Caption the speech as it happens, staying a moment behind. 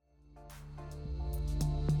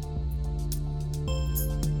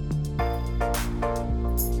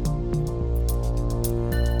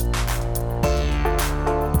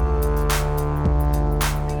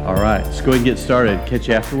Let's go ahead and get started. Catch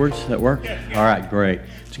you afterwards. Does that work? All right, great.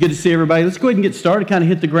 It's good to see everybody. Let's go ahead and get started, kind of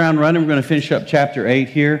hit the ground running. We're going to finish up chapter 8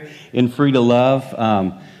 here in Free to Love.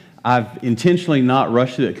 I've intentionally not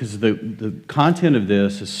rushed it because the content of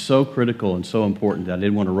this is so critical and so important that I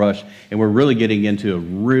didn't want to rush. And we're really getting into a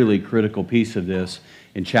really critical piece of this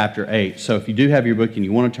in chapter 8. So if you do have your book and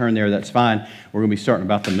you want to turn there, that's fine. We're going to be starting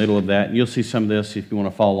about the middle of that. And you'll see some of this if you want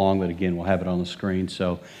to follow along. But again, we'll have it on the screen.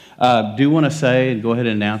 So do want to say and go ahead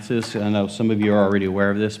and announce this. I know some of you are already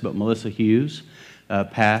aware of this, but Melissa Hughes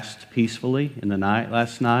passed peacefully in the night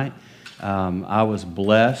last night. I was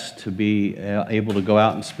blessed to be able to go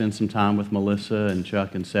out and spend some time with Melissa and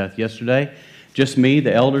Chuck and Seth yesterday. Just me,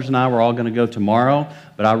 the elders and I were all going to go tomorrow,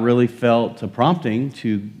 but I really felt a prompting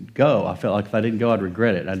to go. I felt like if I didn't go, I'd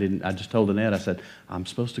regret it. I just told Annette, I said, I'm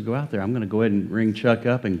supposed to go out there. I'm going to go ahead and ring Chuck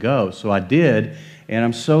up and go. So I did, and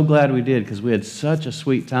I'm so glad we did because we had such a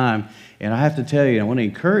sweet time. And I have to tell you, I want to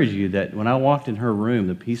encourage you that when I walked in her room,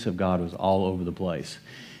 the peace of God was all over the place.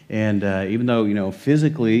 And even though,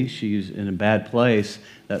 physically she's in a bad place,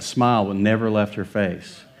 that smile never left her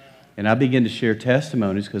face. And I began to share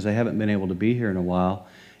testimonies because they haven't been able to be here in a while.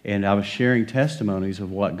 And I was sharing testimonies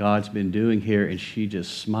of what God's been doing here, and she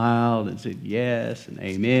just smiled and said yes and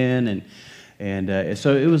amen. And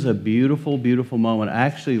so it was a beautiful, beautiful moment. I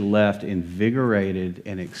actually left invigorated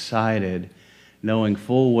and excited, knowing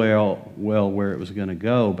full well where it was going to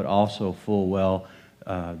go, but also full well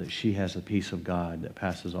that she has the peace of God that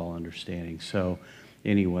passes all understanding. So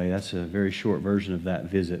anyway, that's a very short version of that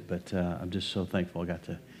visit, but I'm just so thankful I got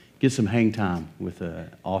to get some hang time with an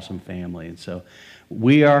awesome family. And so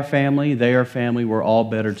we are family, they are family, we're all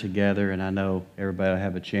better together, and I know everybody will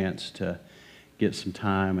have a chance to get some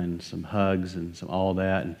time and some hugs and some all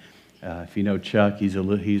that. And if you know Chuck, he's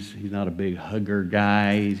not a big hugger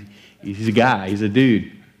guy. He's a guy, he's a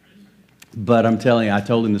dude. But I'm telling you, I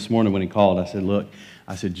told him this morning when he called, I said, look,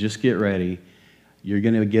 just get ready. You're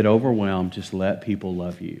going to get overwhelmed. Just let people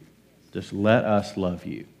love you. Just let us love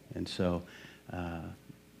you. And so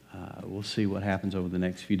we'll see what happens over the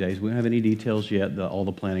next few days. We don't have any details yet. All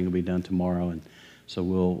the planning will be done tomorrow. And so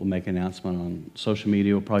we'll make an announcement on social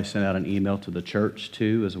media. We'll probably send out an email to the church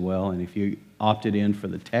too as well. And if you opted in for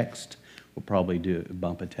the text, we'll probably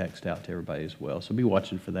bump a text out to everybody as well. So be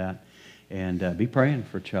watching for that. And be praying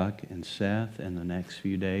for Chuck and Seth in the next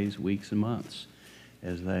few days, weeks, and months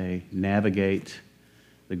as they navigate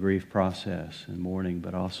the grief process and mourning,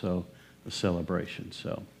 but also the celebration.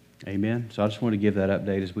 So, amen. So I just want to give that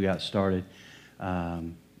update as we got started.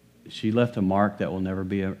 She left a mark that will never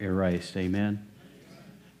be erased. Amen.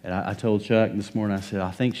 And I told Chuck this morning, I said, I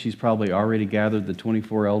think she's probably already gathered the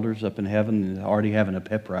 24 elders up in heaven and already having a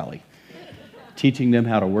pep rally, teaching them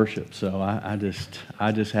how to worship. So I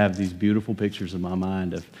just have these beautiful pictures in my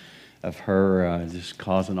mind of her just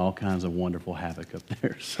causing all kinds of wonderful havoc up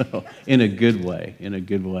there. So in a good way.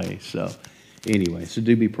 So anyway, so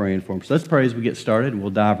do be praying for them. So let's pray as we get started, and we'll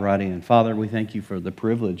dive right in. Father, we thank you for the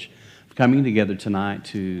privilege of coming together tonight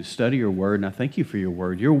to study your word, and I thank you for your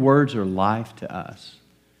word. Your words are life to us.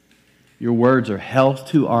 Your words are health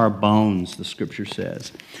to our bones, the scripture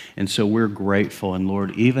says. And so we're grateful. And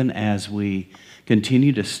Lord, even as we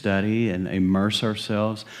continue to study and immerse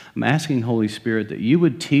ourselves, I'm asking, Holy Spirit, that you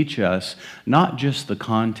would teach us not just the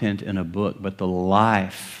content in a book, but the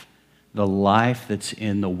life that's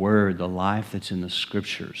in the Word, the life that's in the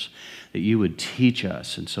Scriptures, that you would teach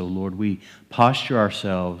us. And so, Lord, we posture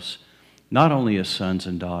ourselves not only as sons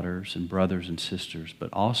and daughters and brothers and sisters, but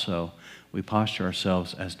also we posture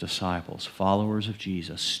ourselves as disciples, followers of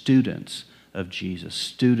Jesus, students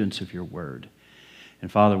of your Word. And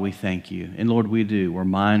Father, we thank you. And Lord, we're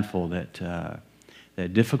mindful that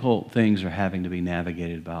difficult things are having to be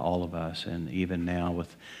navigated by all of us. And even now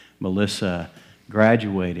with Melissa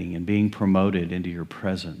graduating and being promoted into your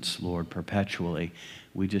presence, Lord, perpetually,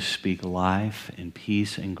 we just speak life and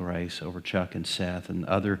peace and grace over Chuck and Seth and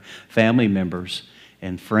other family members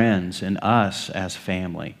and friends and us as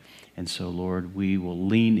family. And so, Lord, we will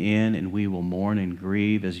lean in and we will mourn and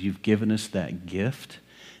grieve as you've given us that gift.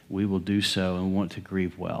 We will do so and want to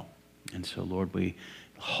grieve well. And so, Lord, we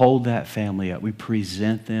hold that family up. We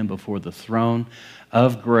present them before the throne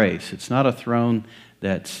of grace. It's not a throne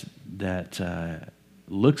that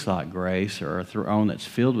looks like grace or a throne that's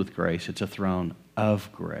filled with grace. It's a throne of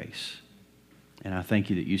grace. And I thank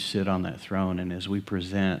you that you sit on that throne. And as we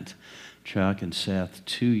present Chuck and Seth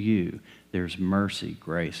to you, there's mercy,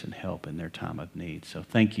 grace, and help in their time of need. So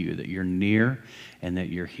thank you that you're near and that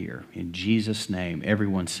you're here. In Jesus' name,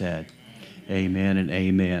 everyone said, amen and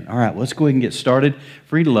amen. All right, let's go ahead and get started.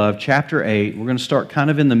 Free to Love, chapter 8. We're going to start kind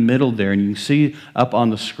of in the middle there. And you can see up on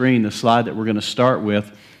the screen the slide that we're going to start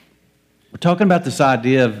with. We're talking about this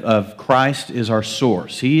idea of Christ is our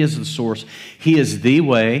source. He is the source. He is the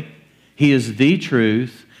way. He is the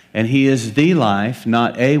truth. And He is the life,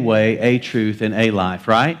 not a way, a truth, and a life,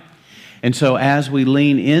 right? And so as we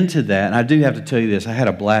lean into that, and I do have to tell you this, I had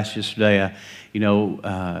a blast yesterday.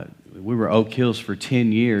 We were Oak Hills for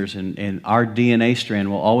 10 years, and our DNA strand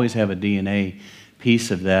will always have a DNA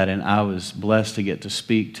piece of that. And I was blessed to get to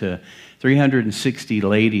speak to 360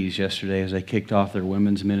 ladies yesterday as they kicked off their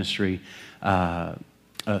women's ministry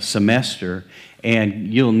semester.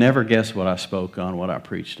 And you'll never guess what I spoke on, what I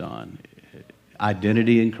preached on.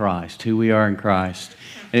 Identity in Christ, who we are in Christ.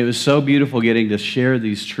 And it was so beautiful getting to share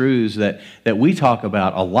these truths that we talk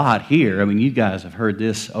about a lot here. I mean, you guys have heard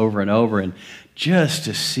this over and over, and just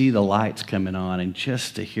to see the lights coming on and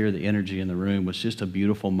just to hear the energy in the room was just a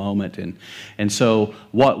beautiful moment. And so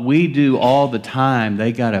what we do all the time,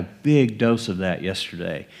 they got a big dose of that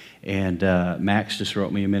yesterday. And Max just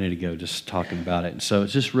wrote me a minute ago just talking about it. And so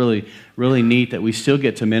it's just really, really neat that we still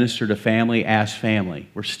get to minister to family as family.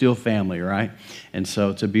 We're still family, right? And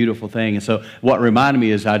so it's a beautiful thing. And so what reminded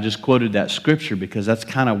me is I just quoted that scripture because that's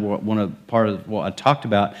kind of part of what I talked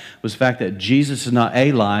about was the fact that Jesus is not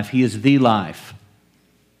a life, He is the life.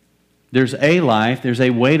 There's a life, there's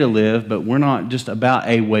a way to live, but we're not just about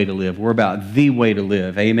a way to live. We're about the way to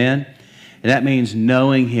live. Amen? And that means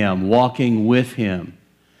knowing Him, walking with Him.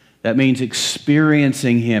 That means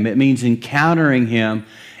experiencing Him. It means encountering Him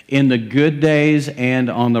in the good days and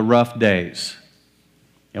on the rough days.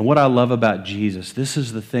 And what I love about Jesus, this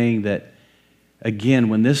is the thing that, again,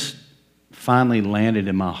 when this finally landed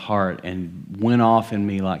in my heart and went off in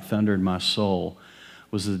me like thunder in my soul,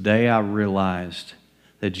 was the day I realized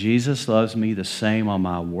that Jesus loves me the same on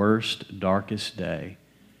my worst, darkest day,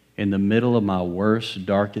 in the middle of my worst,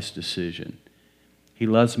 darkest decision. He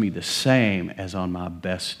loves me the same as on my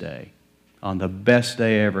best day, on the best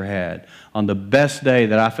day I ever had, on the best day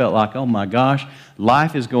that I felt like, oh my gosh,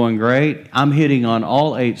 life is going great. I'm hitting on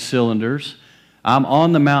all 8 cylinders. I'm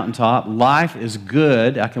on the mountaintop. Life is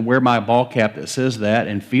good. I can wear my ball cap that says that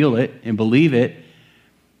and feel it and believe it.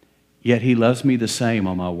 Yet He loves me the same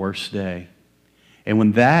on my worst day. And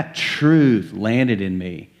when that truth landed in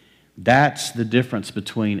me, that's the difference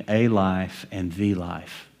between a life and the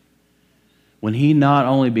life. When He not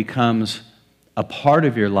only becomes a part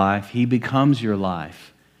of your life, He becomes your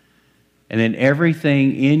life. And then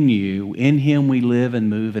everything in you, in Him we live and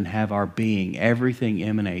move and have our being. Everything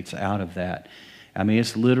emanates out of that. I mean,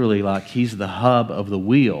 it's literally like He's the hub of the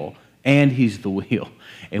wheel, and He's the wheel.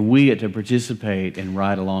 And we get to participate and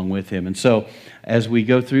ride along with Him. And so, as we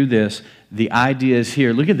go through this, the idea is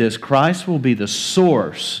here. Look at this. Christ will be the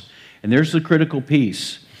source. And there's the critical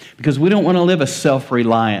piece. Because we don't want to live a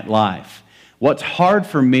self-reliant life. What's hard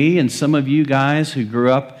for me and some of you guys who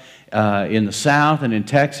grew up in the South and in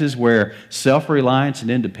Texas where self-reliance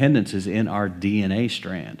and independence is in our DNA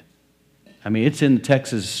strand. I mean, it's in the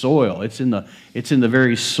Texas soil. It's in the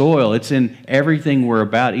very soil. It's in everything we're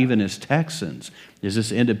about, even as Texans, is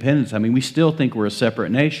this independence. I mean, we still think we're a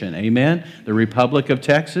separate nation. Amen? The Republic of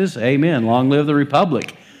Texas? Amen. Long live the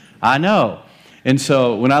Republic. I know. And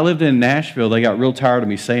so when I lived in Nashville, they got real tired of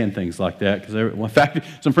me saying things like that. Because in fact,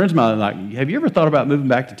 some friends of mine are like, have you ever thought about moving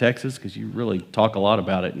back to Texas? Because you really talk a lot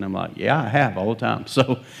about it. And I'm like, yeah, I have all the time.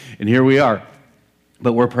 So, and here we are.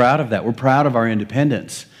 But we're proud of that. We're proud of our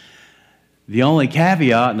independence. The only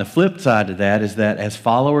caveat and the flip side to that is that as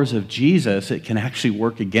followers of Jesus, it can actually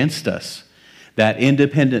work against us. That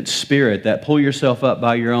independent spirit, that pull yourself up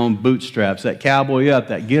by your own bootstraps, that cowboy up,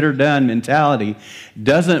 that get her done mentality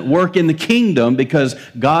doesn't work in the kingdom because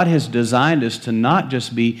God has designed us to not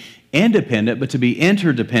just be independent, but to be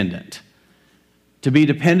interdependent, to be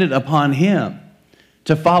dependent upon Him,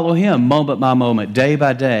 to follow Him moment by moment, day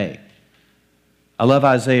by day. I love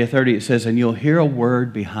Isaiah 30. It says, and you'll hear a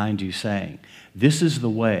word behind you saying, this is the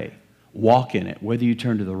way, walk in it, whether you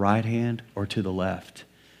turn to the right hand or to the left.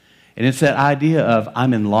 And it's that idea of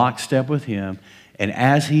I'm in lockstep with Him, and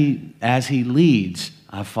as He leads,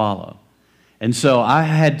 I follow. And so I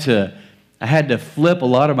had to flip a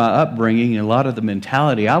lot of my upbringing and a lot of the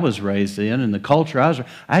mentality I was raised in and the culture I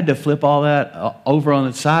had to flip all that over on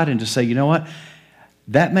the side and just say, you know what?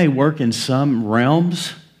 That may work in some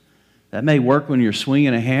realms. That may work when you're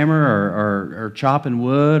swinging a hammer or chopping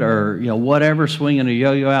wood or whatever, swinging a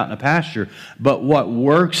yo-yo out in a pasture. But what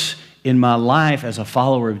works in my life as a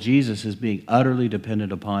follower of Jesus is being utterly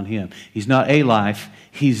dependent upon Him. He's not a life,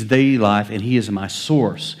 He's the life, and He is my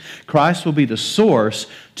source. Christ will be the source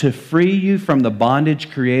to free you from the bondage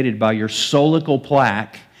created by your solical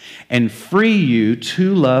plaque and free you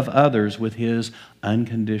to love others with His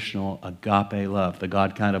unconditional agape love, the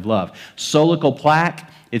God kind of love. Solical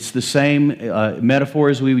plaque, it's the same metaphor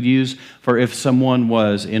as we would use for if someone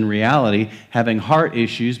was in reality having heart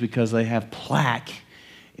issues because they have plaque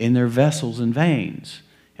in their vessels and veins.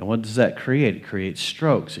 And what does that create? It creates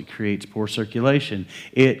strokes. It creates poor circulation.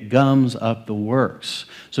 It gums up the works.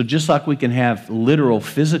 So just like we can have literal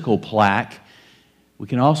physical plaque, we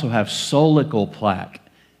can also have solical plaque.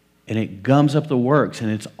 And it gums up the works. And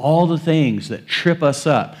it's all the things that trip us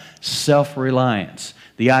up. Self-reliance.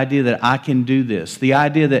 The idea that I can do this. The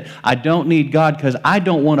idea that I don't need God because I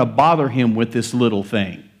don't want to bother Him with this little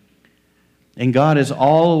thing. And God is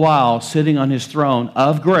all the while sitting on His throne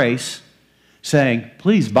of grace saying,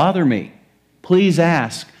 please bother me. Please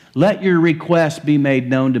ask. Let your request be made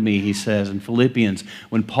known to me, he says in Philippians,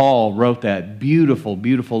 when Paul wrote that beautiful,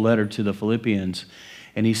 beautiful letter to the Philippians.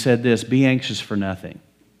 And he said this, be anxious for nothing.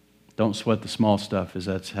 Don't sweat the small stuff, as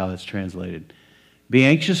that's how it's translated. Be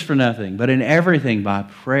anxious for nothing, but in everything by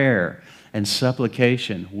prayer and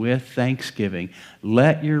supplication with thanksgiving,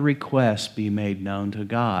 let your requests be made known to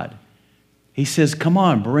God. He says, come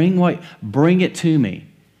on, bring it to me.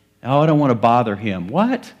 Oh, I don't want to bother Him.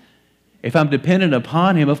 What? If I'm dependent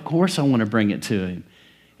upon Him, of course I want to bring it to Him.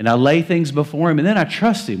 And I lay things before Him, and then I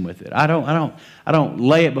trust Him with it. I don't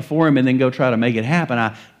lay it before Him and then go try to make it happen.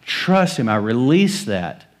 I trust Him. I release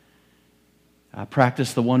that. I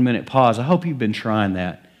practice the 1-minute pause. I hope you've been trying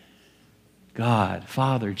that. God,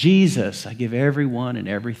 Father, Jesus, I give everyone and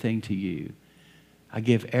everything to you. I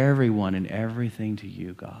give everyone and everything to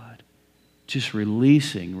you, God. Just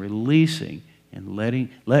releasing, and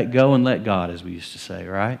let go and let God, as we used to say,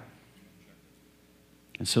 right?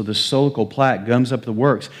 And so the solical plaque gums up the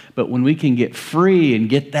works. But when we can get free and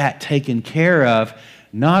get that taken care of,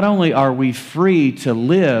 not only are we free to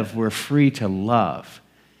live, we're free to love.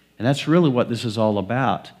 And that's really what this is all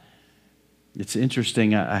about. It's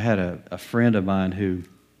interesting, I had a friend of mine who,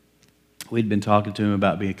 we'd been talking to him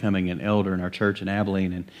about becoming an elder in our church in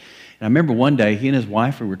Abilene. And I remember one day, he and his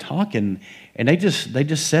wife were talking, and they just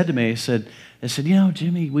said to me, they said, you know,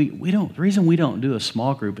 Jimmy, the reason we don't do a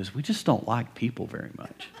small group is we just don't like people very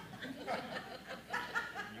much.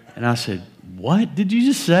 And I said, what did you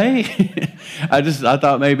just say? I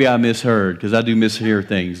thought maybe I misheard, because I do mishear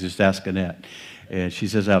things, just ask Annette. And she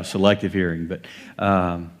says I have selective hearing, but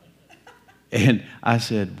and I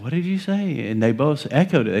said, what did you say? And they both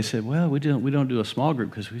echoed it. They said, well, we don't do a small group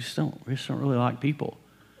because we just don't really like people.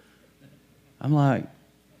 I'm like,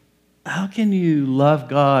 how can you love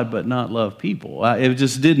God but not love people? It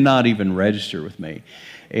just did not even register with me.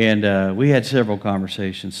 And we had several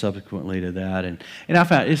conversations subsequently to that. And I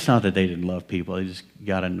found it's not that they didn't love people. They just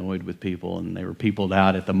got annoyed with people, and they were peopled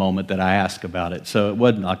out at the moment that I asked about it. So it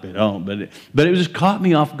wasn't like they don't, but it just caught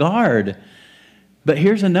me off guard. But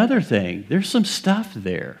here's another thing. There's some stuff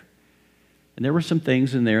there. And there were some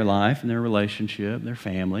things in their life, in their relationship, their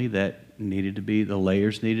family, that the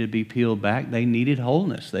layers needed to be peeled back. They needed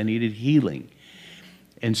wholeness. They needed healing.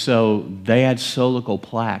 And so they had solical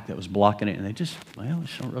plaque that was blocking it, and they just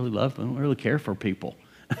don't really love them. They don't really care for people.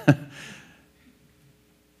 But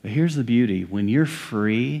here's the beauty. When you're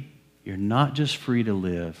free, you're not just free to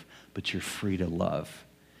live, but you're free to love.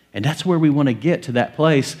 And that's where we want to get, to that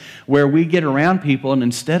place where we get around people, and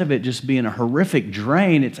instead of it just being a horrific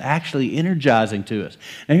drain, it's actually energizing to us.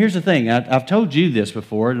 Now, here's the thing. I've told you this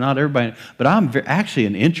before, not everybody, but I'm actually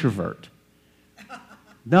an introvert.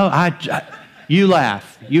 No, you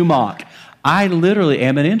laugh, you mock. I literally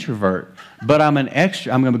am an introvert, but I'm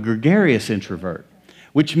a gregarious introvert,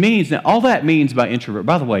 which means, now all that means by introvert,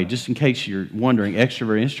 by the way, just in case you're wondering,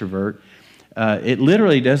 extrovert, introvert, it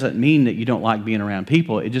literally doesn't mean that you don't like being around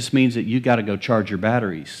people. It just means that you got to go charge your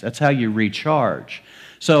batteries. That's how you recharge.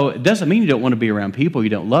 So it doesn't mean you don't want to be around people, you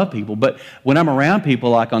don't love people. But when I'm around people,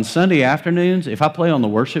 like on Sunday afternoons, if I play on the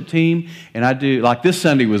worship team, and I do, like this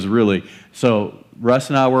Sunday was really, so Russ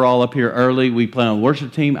and I were all up here early. We play on the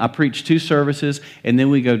worship team. I preach 2 services, and then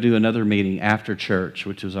we go do another meeting after church,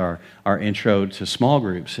 which is our intro to small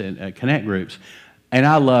groups and connect groups. And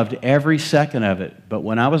I loved every second of it. But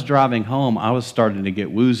when I was driving home, I was starting to get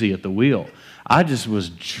woozy at the wheel.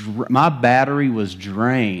 My battery was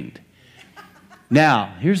drained.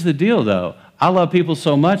 Now, here's the deal, though. I love people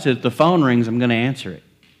so much that if the phone rings, I'm going to answer it.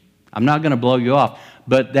 I'm not going to blow you off.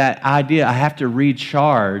 But that idea, I have to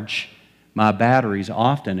recharge my batteries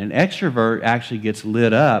often. An extrovert actually gets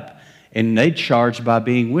lit up, and they charge by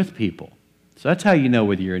being with people. So that's how you know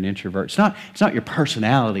whether you're an introvert. It's not your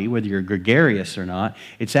personality, whether you're gregarious or not.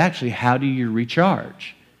 It's actually, how do you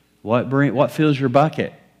recharge? What fills your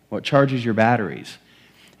bucket? What charges your batteries?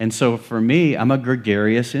 And so for me, I'm a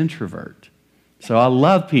gregarious introvert. So I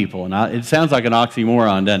love people, and it sounds like an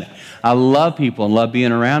oxymoron, doesn't it? I love people and love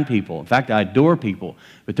being around people. In fact, I adore people.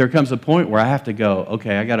 But there comes a point where I have to go,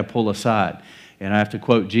 okay, I got to pull aside. And I have to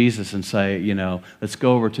quote Jesus and say, let's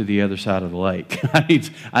go over to the other side of the lake.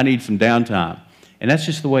 I need some downtime. And that's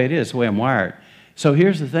just the way it is, the way I'm wired. So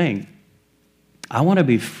here's the thing. I want to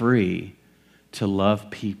be free to love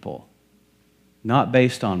people. Not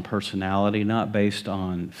based on personality, not based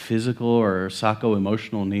on physical or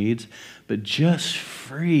psycho-emotional needs, but just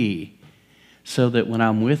free so that when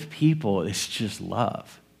I'm with people, it's just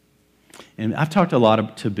love. And I've talked a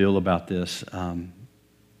lot to Bill about this,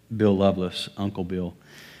 Bill Loveless, Uncle Bill.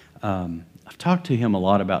 I've talked to him a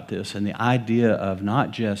lot about this and the idea of not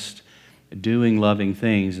just doing loving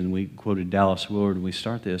things, and we quoted Dallas Willard when we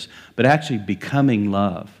start this, but actually becoming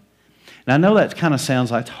love. And I know that kind of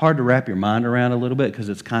sounds like it's hard to wrap your mind around a little bit because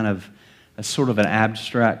it's kind of a sort of an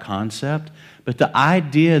abstract concept. But the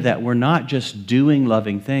idea that we're not just doing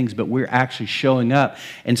loving things, but we're actually showing up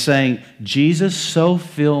and saying, Jesus, so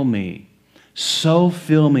fill me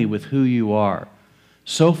with who you are.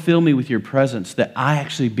 So fill me with your presence that I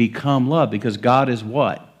actually become love, because God is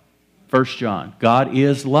what? 1 John. God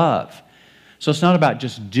is love. So it's not about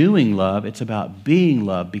just doing love, it's about being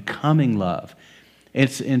love, becoming love.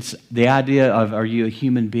 It's the idea of, are you a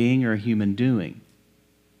human being or a human doing?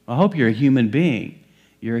 I hope you're a human being.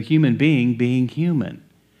 You're a human being being human.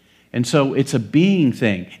 And so it's a being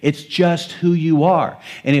thing. It's just who you are.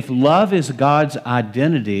 And if love is God's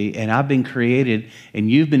identity, and I've been created, and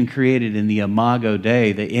you've been created in the imago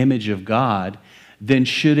Dei, the image of God, then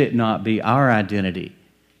should it not be our identity?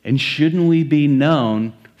 And shouldn't we be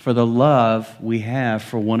known for the love we have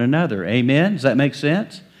for one another? Amen? Does that make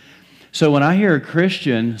sense? So when I hear a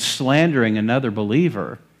Christian slandering another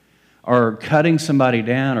believer or cutting somebody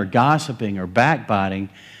down or gossiping or backbiting,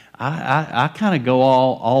 I kind of go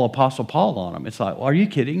all Apostle Paul on them. It's like, well, are you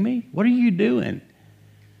kidding me? What are you doing?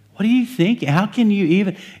 What are you thinking? How can you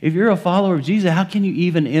even, if you're a follower of Jesus, how can you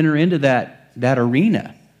even enter into that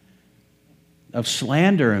arena of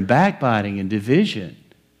slander and backbiting and division?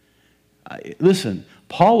 Listen,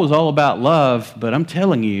 Paul was all about love, but I'm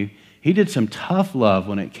telling you, he did some tough love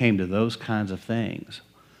when it came to those kinds of things,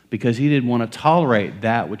 because he didn't want to tolerate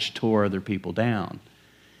that which tore other people down.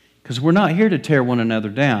 Because we're not here to tear one another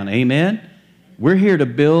down. Amen? We're here to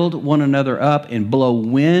build one another up and blow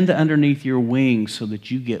wind underneath your wings so that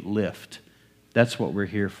you get lift. That's what we're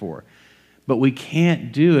here for. But we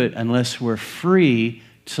can't do it unless we're free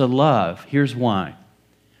to love. Here's why.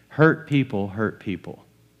 Hurt people hurt people.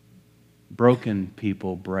 Broken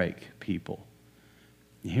people break people.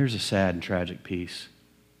 And here's a sad and tragic piece.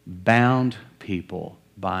 Bound people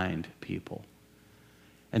bind people.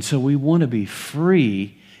 And so we want to be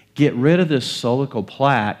free, get rid of this solical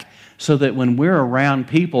plaque, so that when we're around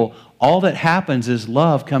people, all that happens is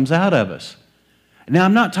love comes out of us. Now,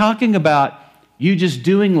 I'm not talking about you just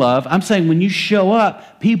doing love. I'm saying when you show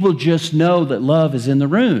up, people just know that love is in the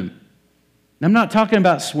room. I'm not talking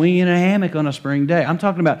about swinging a hammock on a spring day. I'm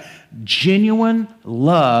talking about genuine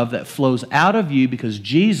love that flows out of you because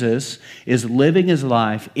Jesus is living his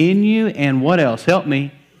life in you, and what else? Help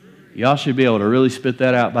me. Y'all should be able to really spit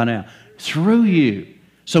that out by now. Through you.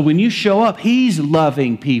 So when you show up, he's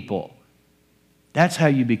loving people. That's how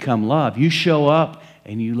you become love. You show up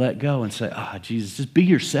and you let go and say, Jesus, just be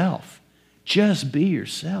yourself. Just be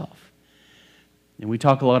yourself. And we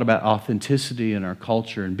talk a lot about authenticity in our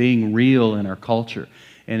culture and being real in our culture.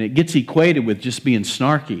 And it gets equated with just being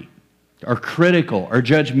snarky or critical or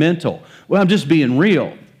judgmental. Well, I'm just being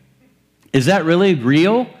real. Is that really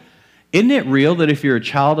real? Isn't it real that if you're a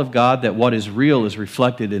child of God, that what is real is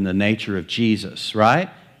reflected in the nature of Jesus, right?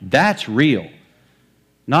 That's real.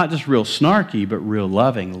 Not just real snarky, but real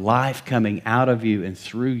loving. Life coming out of you and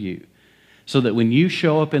through you. So that when you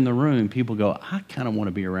show up in the room, people go, I kind of want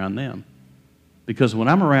to be around them. Because when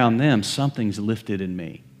I'm around them, something's lifted in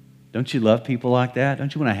me. Don't you love people like that?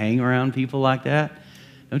 Don't you want to hang around people like that?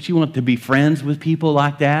 Don't you want to be friends with people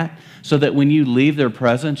like that? So that when you leave their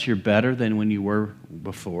presence, you're better than when you were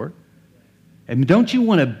before? And don't you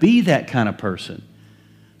want to be that kind of person?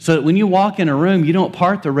 So that when you walk in a room, you don't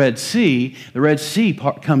part the Red Sea. The Red Sea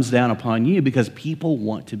comes down upon you because people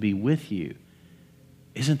want to be with you.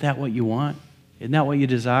 Isn't that what you want? Isn't that what you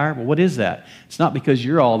desire? Well, what is that? It's not because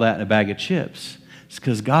you're all that in a bag of chips. It's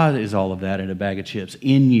because God is all of that in a bag of chips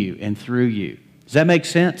in you and through you. Does that make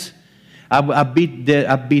sense? I beat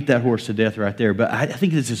that horse to death right there, but I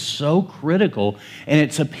think this is so critical, and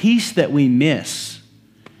it's a piece that we miss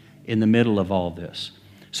in the middle of all this.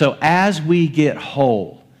 So as we get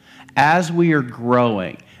whole, as we are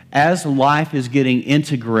growing, as life is getting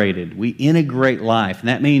integrated, we integrate life. And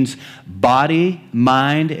that means body,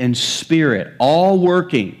 mind, and spirit all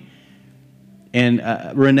working. And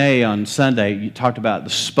Renee on Sunday, you talked about the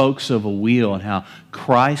spokes of a wheel and how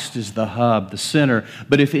Christ is the hub, the center.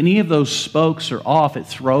 But if any of those spokes are off, it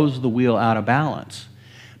throws the wheel out of balance.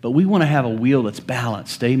 But we want to have a wheel that's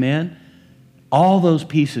balanced, amen? All those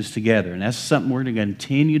pieces together. And that's something we're going to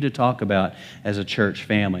continue to talk about as a church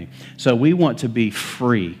family. So we want to be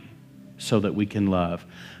free so that we can love.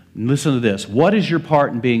 And listen to this. What is your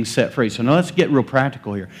part in being set free? So now let's get real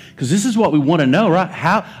practical here. Because this is what we want to know,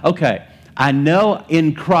 right? Okay. I know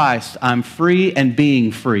in Christ I'm free and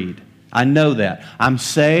being freed. I know that. I'm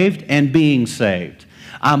saved and being saved.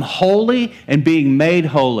 I'm holy and being made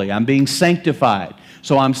holy. I'm being sanctified.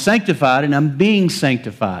 So I'm sanctified and I'm being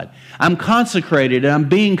sanctified. I'm consecrated and I'm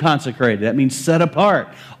being consecrated. That means set apart.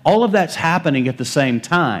 All of that's happening at the same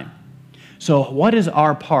time. So what is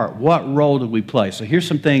our part? What role do we play? So here's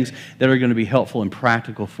some things that are going to be helpful and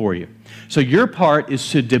practical for you. So your part is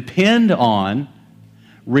to depend on,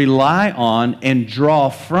 rely on, and draw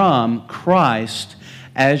from Christ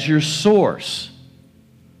as your source.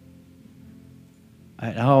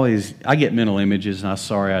 I get mental images, and I'm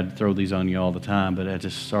sorry I'd throw these on you all the time, but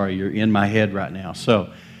sorry, you're in my head right now.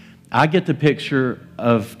 So I get the picture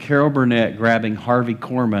of Carol Burnett grabbing Harvey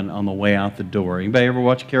Korman on the way out the door. Anybody ever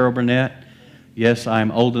watch Carol Burnett? Yes,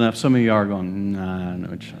 I'm old enough. Some of you are going, nah, I know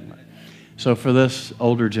what you're talking about. So for this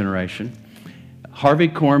older generation, Harvey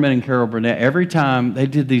Korman and Carol Burnett, every time they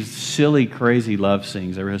did these silly, crazy love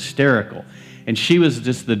scenes, they were hysterical. And she was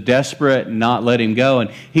just the desperate, not let him go.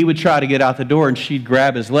 And he would try to get out the door, and she'd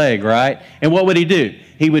grab his leg, right? And what would he do?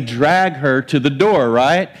 He would drag her to the door,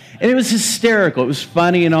 right? And it was hysterical. It was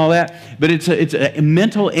funny and all that. But it's a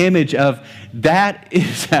mental image of that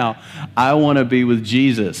is how I want to be with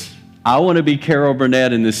Jesus. I want to be Carol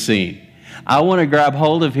Burnett in this scene. I want to grab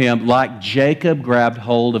hold of him like Jacob grabbed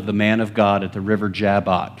hold of the man of God at the river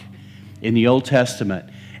Jabbok in the Old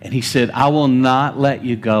Testament. And he said, I will not let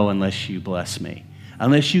you go unless you bless me.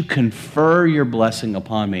 Unless you confer your blessing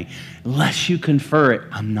upon me. Unless you confer it,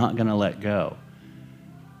 I'm not going to let go.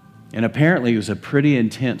 And apparently it was a pretty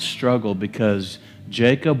intense struggle because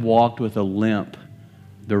Jacob walked with a limp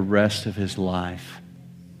the rest of his life.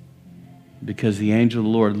 Because the angel of the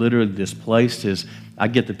Lord literally displaced I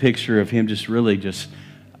get the picture of him the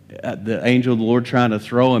angel of the Lord trying to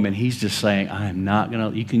throw him, and he's just saying,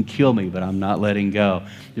 you can kill me, but I'm not letting go.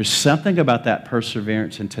 There's something about that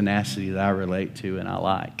perseverance and tenacity that I relate to and I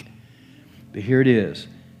like. But here it is.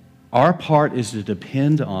 Our part is to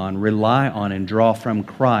depend on, rely on, and draw from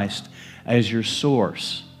Christ as your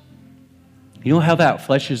source. You know how that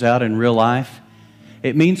fleshes out in real life?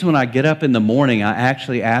 It means when I get up in the morning, I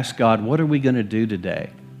actually ask God, what are we going to do today?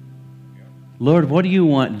 Lord, what do you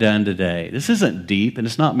want done today? This isn't deep, and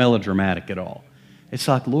it's not melodramatic at all. It's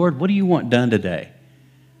like, Lord, what do you want done today?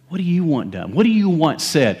 What do you want done? What do you want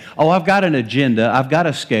said? Oh, I've got an agenda. I've got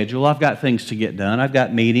a schedule. I've got things to get done. I've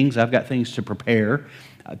got meetings. I've got things to prepare.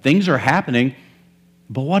 Things are happening,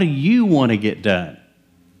 but what do you want to get done?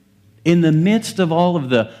 In the midst of all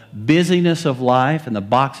of the busyness of life and the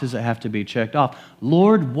boxes that have to be checked off,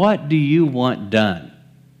 Lord, what do you want done?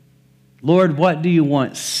 Lord, what do you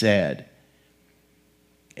want said?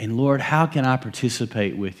 And Lord, how can I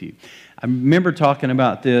participate with you? I remember talking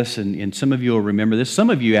about this, and some of you will remember this. Some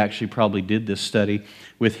of you actually probably did this study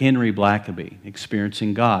with Henry Blackaby,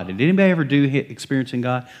 Experiencing God. Did anybody ever do Experiencing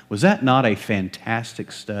God? Was that not a fantastic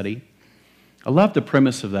study? I love the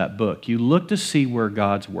premise of that book. You look to see where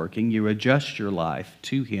God's working, you adjust your life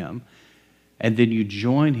to Him, and then you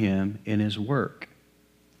join Him in His work.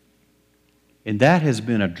 And that has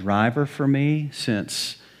been a driver for me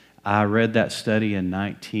since I read that study in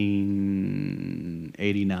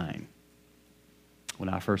 1989 when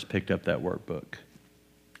I first picked up that workbook.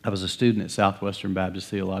 I was a student at Southwestern Baptist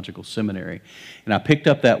Theological Seminary, and I picked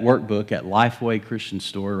up that workbook at Lifeway Christian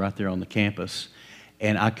Store right there on the campus,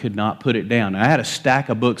 and I could not put it down. I had a stack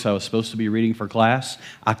of books I was supposed to be reading for class.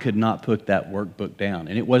 I could not put that workbook down,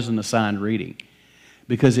 and it wasn't assigned reading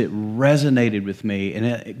because it resonated with me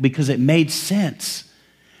and because it made sense.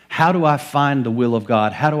 How do I find the will of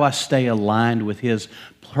God? How do I stay aligned with His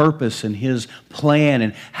purpose and His plan?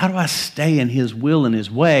 And how do I stay in His will and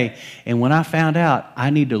His way? And when I found out, I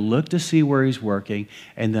need to look to see where He's working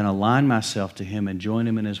and then align myself to Him and join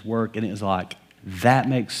Him in His work. And it was like, that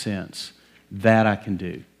makes sense. That I can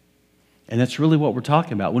do. And that's really what we're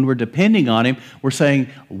talking about. When we're depending on Him, we're saying,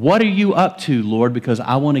 what are you up to, Lord? Because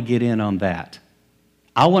I want to get in on that.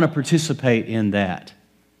 I want to participate in that.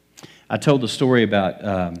 I told the story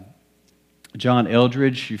about John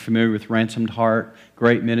Eldridge, you're familiar with Ransomed Heart,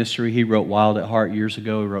 great ministry. He wrote Wild at Heart years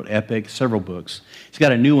ago. He wrote Epic, several books. He's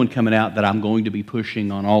got a new one coming out that I'm going to be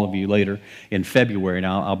pushing on all of you later in February, and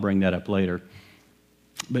I'll bring that up later.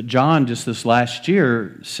 But John, just this last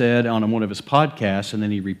year, said on one of his podcasts, and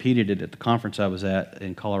then he repeated it at the conference I was at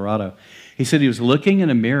in Colorado, he said he was looking in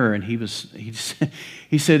a mirror, and he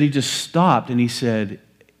said he just stopped, and he said,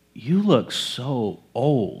 "You look so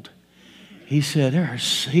old." He said,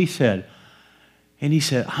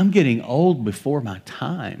 "I'm getting old before my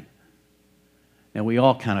time." Now, we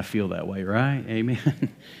all kind of feel that way, right?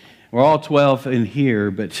 Amen. We're all 12 in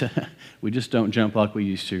here, but we just don't jump like we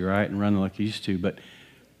used to, right? And run like we used to. But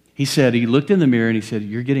he said, he looked in the mirror and he said,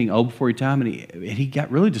 "You're getting old before your time." And he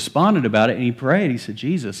got really despondent about it, and he prayed. He said,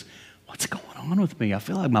 "Jesus, what's going on with me? I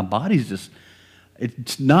feel like my body's just,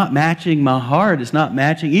 it's not matching my heart. It's not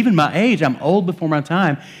matching even my age. I'm old before my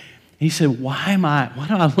time." He said, why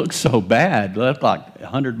do I look so bad? I look like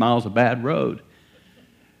 100 miles of bad road.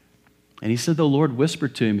 And he said the Lord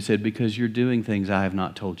whispered to him, he said, "Because you're doing things I have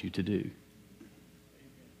not told you to do."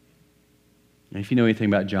 And if you know anything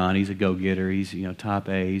about John, he's a go-getter. He's, type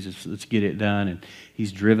A. He's just, let's get it done. And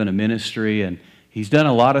he's driven a ministry, and he's done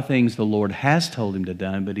a lot of things the Lord has told him to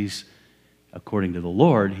do, but he's, according to the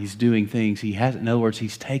Lord, he's doing things he hasn't. In other words,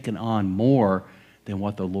 he's taken on more than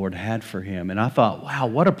what the Lord had for him. And I thought, wow,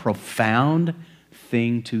 what a profound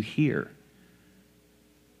thing to hear.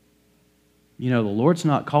 The Lord's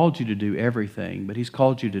not called you to do everything, but He's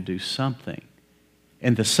called you to do something.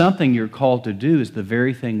 And the something you're called to do is the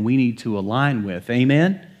very thing we need to align with.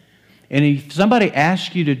 Amen? And if somebody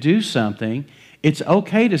asks you to do something, it's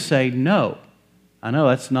okay to say no. I know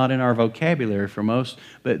that's not in our vocabulary for most,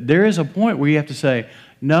 but there is a point where you have to say,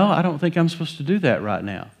 "No, I don't think I'm supposed to do that right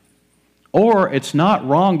now." Or it's not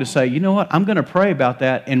wrong to say, "You know what, I'm going to pray about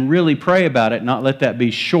that," and really pray about it, not let that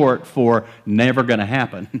be short for never going to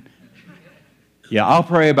happen. Yeah, I'll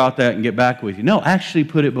pray about that and get back with you. No, actually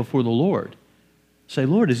put it before the Lord. Say,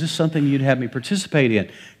 "Lord, is this something you'd have me participate in?"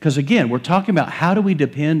 Because again, we're talking about how do we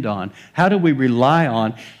depend on, how do we rely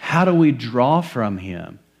on, how do we draw from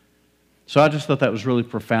Him. So I just thought that was really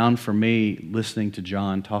profound for me, listening to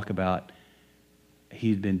John talk about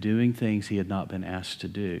he'd been doing things he had not been asked to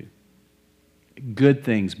do. Good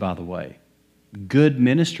things, by the way. Good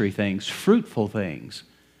ministry things, fruitful things,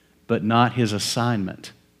 but not his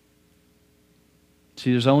assignment.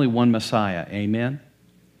 See, there's only one Messiah, amen?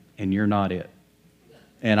 And you're not it.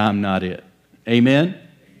 And I'm not it. Amen?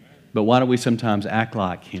 But why do we sometimes act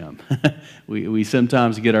like Him? we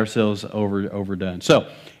sometimes get ourselves overdone. So,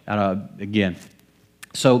 again,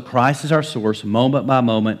 Christ is our source, moment by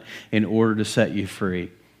moment, in order to set you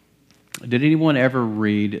free. Did anyone ever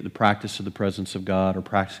read The Practice of the Presence of God or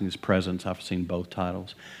Practicing His Presence? I've seen both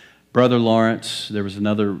titles. Brother Lawrence, there was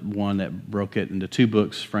another one that broke it into two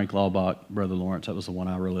books, Frank Laubach, Brother Lawrence. That was the one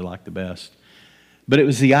I really liked the best. But it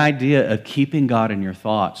was the idea of keeping God in your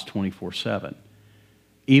thoughts 24/7.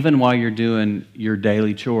 Even while you're doing your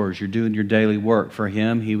daily chores, you're doing your daily work. For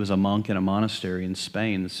him, he was a monk in a monastery in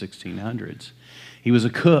Spain in the 1600s. He was a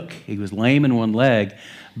cook. He was lame in one leg,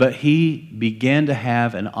 but he began to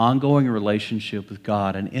have an ongoing relationship with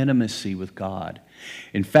God, an intimacy with God.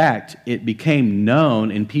 In fact, it became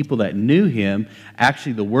known, and people that knew him,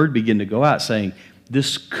 actually the word began to go out saying,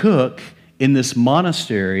 this cook in this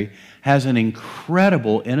monastery has an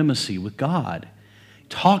incredible intimacy with God.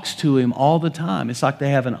 Talks to him all the time. It's like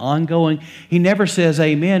they have an ongoing, he never says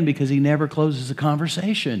amen because he never closes a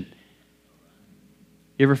conversation.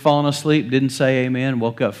 You ever fallen asleep, didn't say amen,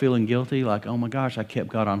 woke up feeling guilty, like, oh my gosh, I kept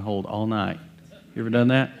God on hold all night. You ever done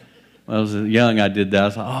that? When I was young, I did that. I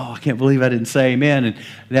was like, oh, I can't believe I didn't say amen. And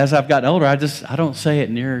as I've gotten older, I don't say it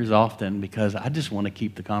near as often because I just want to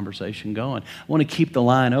keep the conversation going. I want to keep the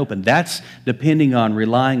line open. That's depending on,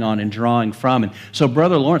 relying on, and drawing from. And so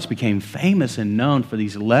Brother Lawrence became famous and known for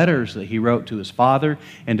these letters that he wrote to his father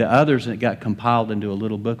and to others, and it got compiled into a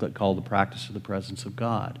little booklet called The Practice of the Presence of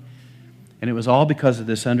God. And it was all because of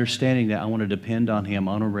this understanding that I want to depend on Him,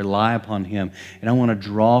 I want to rely upon Him, and I want to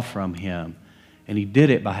draw from Him. And he did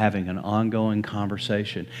it by having an ongoing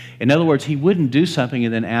conversation. In other words, he wouldn't do something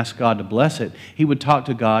and then ask God to bless it. He would talk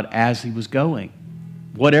to God as he was going.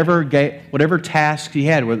 Whatever task he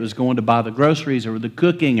had, whether it was going to buy the groceries or the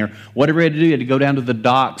cooking or whatever he had to do, he had to go down to the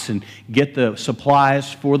docks and get the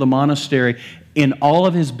supplies for the monastery. In all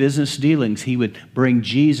of his business dealings, he would bring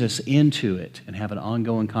Jesus into it and have an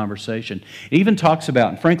ongoing conversation. It even talks about,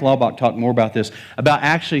 and Frank Laubach talked more about this, about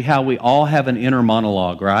actually how we all have an inner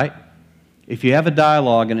monologue, right? If you have a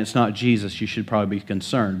dialogue and it's not Jesus, you should probably be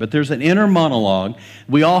concerned. But there's an inner monologue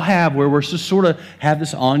we all have where we're just sort of have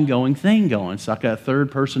this ongoing thing going. It's like a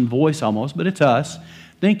third-person voice almost, but it's us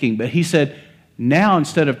thinking. But he said, now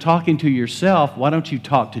instead of talking to yourself, why don't you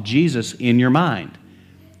talk to Jesus in your mind?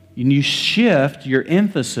 And you shift your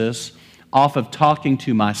emphasis off of talking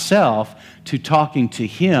to myself to talking to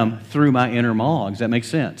him through my inner monologue. Does that make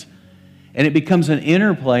sense? And it becomes an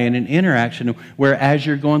interplay and an interaction where as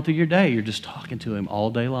you're going through your day, you're just talking to him all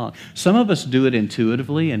day long. Some of us do it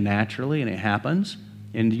intuitively and naturally, and it happens.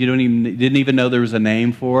 And you didn't even know there was a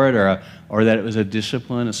name for it or that it was a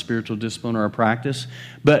discipline, a spiritual discipline or a practice.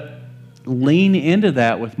 But lean into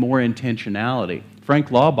that with more intentionality.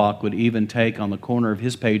 Frank Laubach would even take on the corner of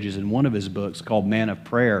his pages in one of his books called Man of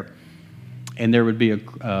Prayer, and there would be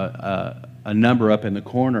a number up in the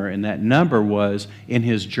corner, and that number was in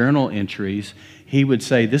his journal entries. He would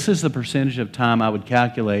say, this is the percentage of time I would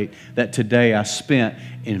calculate that today I spent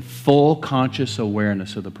in full conscious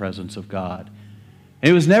awareness of the presence of God.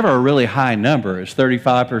 And it was never a really high number. It was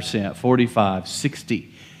 35%, 45,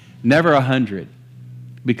 60, never 100,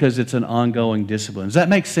 because it's an ongoing discipline. Does that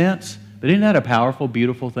make sense? But isn't that a powerful,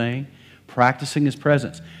 beautiful thing? Practicing his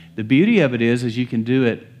presence. The beauty of it is you can do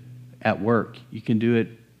it at work. You can do it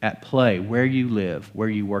at play, where you live, where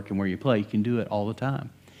you work, and where you play. You can do it all the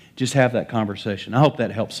time. Just have that conversation. I hope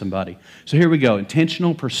that helps somebody. So here we go,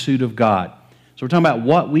 intentional pursuit of God. So we're talking about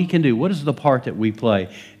what we can do. What is the part that we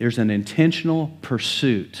play? There's an intentional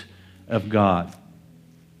pursuit of God.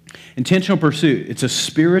 Intentional pursuit, it's a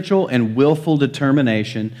spiritual and willful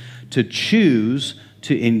determination to choose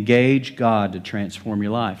to engage God to transform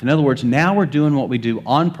your life. In other words, now we're doing what we do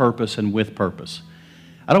on purpose and with purpose.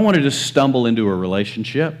 I don't want to just stumble into a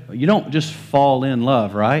relationship. You don't just fall in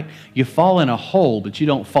love, right? You fall in a hole, but you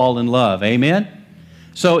don't fall in love. Amen?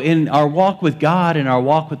 So in our walk with God and our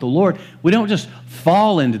walk with the Lord, we don't just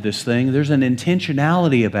fall into this thing. There's an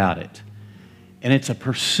intentionality about it. And it's a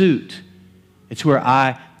pursuit. It's where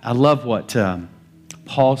I love what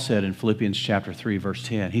Paul said in Philippians chapter 3, verse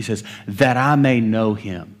 10. He says, that I may know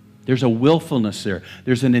him. There's a willfulness there.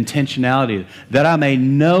 There's an intentionality. That I may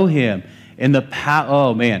know him in the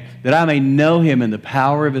that I may know him in the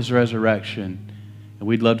power of his resurrection. And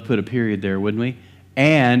we'd love to put a period there, wouldn't we?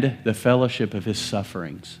 And the fellowship of his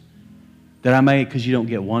sufferings. That I may, because you don't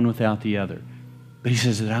get one without the other. But he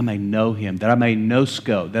says that I may know him, that I may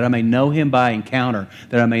know-sco, that I may know him by encounter,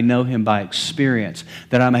 that I may know him by experience,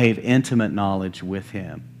 that I may have intimate knowledge with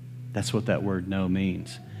him. That's what that word know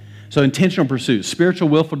means. So intentional pursuit, spiritual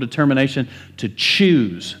willful determination to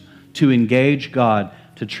choose to engage God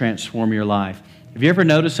to transform your life. Have you ever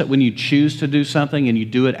noticed that when you choose to do something and you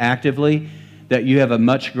do it actively, that you have a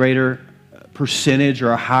much greater percentage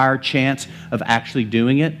or a higher chance of actually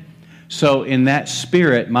doing it? So in that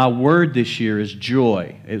spirit, my word this year is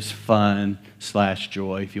joy. It's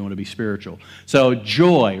fun/joy if you want to be spiritual. So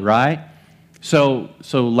joy, right? So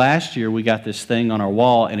last year we got this thing on our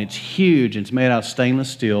wall, and it's huge, and it's made out of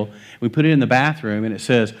stainless steel. We put it in the bathroom, and it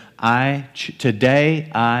says,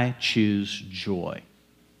 today I choose joy.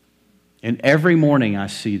 And every morning I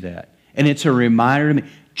see that. And it's a reminder to me,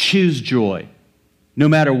 choose joy. No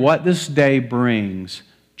matter what this day brings,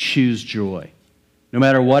 choose joy. No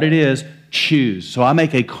matter what it is, choose. So I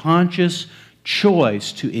make a conscious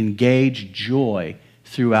choice to engage joy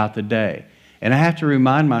throughout the day. And I have to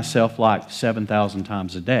remind myself like 7,000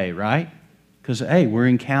 times a day, right? Because, hey, we're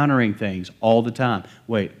encountering things all the time.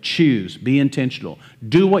 Wait, choose, be intentional.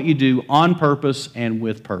 Do what you do on purpose and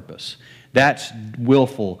with purpose. That's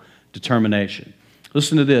willful determination.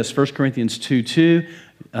 Listen to this, 1 Corinthians 2:2.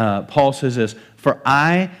 Paul says this, for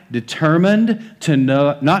I determined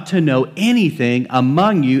not to know anything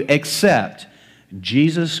among you except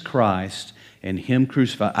Jesus Christ and him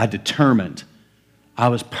crucified. I determined. I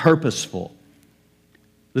was purposeful.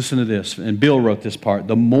 Listen to this, and Bill wrote this part.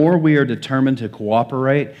 The more we are determined to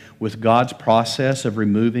cooperate with God's process of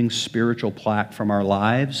removing spiritual plaque from our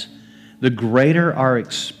lives, the greater our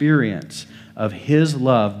experience of his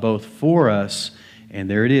love both for us, and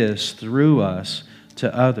there it is, through us,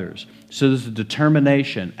 to others. So there's a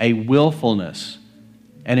determination, a willfulness,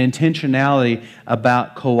 an intentionality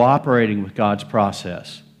about cooperating with God's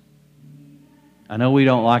process. I know we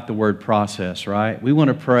don't like the word process, right? We want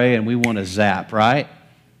to pray and we want to zap, right?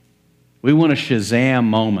 We want a Shazam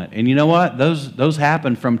moment. And you know what? Those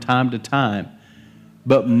happen from time to time.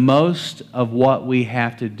 But most of what we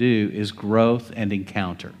have to do is growth and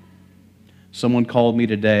encounter. Someone called me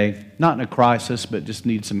today, not in a crisis, but just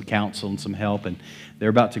needs some counsel and some help. And they're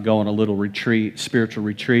about to go on a little retreat, spiritual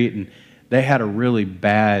retreat. And they had a really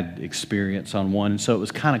bad experience on one. And so it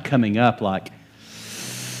was kind of coming up like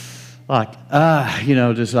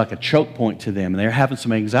just like a choke point to them. And they're having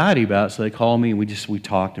some anxiety about it, so they called me and we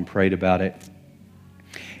talked and prayed about it.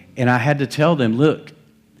 And I had to tell them, look,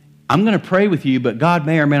 I'm going to pray with you, but God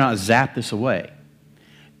may or may not zap this away.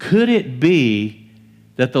 Could it be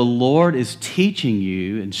that the Lord is teaching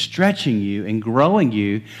you and stretching you and growing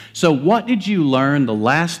you? So what did you learn the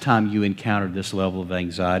last time you encountered this level of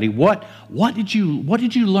anxiety? What did you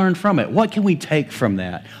learn from it? What can we take from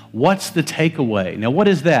that? What's the takeaway? Now, what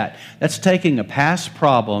is that? That's taking a past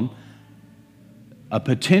problem, a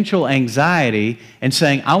potential anxiety, and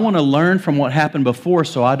saying, I want to learn from what happened before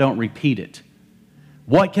so I don't repeat it.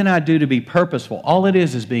 What can I do to be purposeful? All it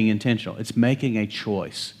is being intentional. It's making a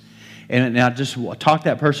choice. And I just talked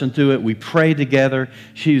that person through it. We prayed together.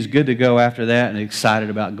 She was good to go after that and excited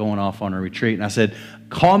about going off on a retreat. And I said,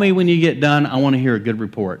 call me when you get done. I want to hear a good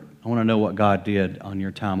report. I want to know what God did on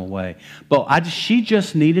your time away. But she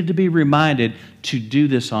just needed to be reminded to do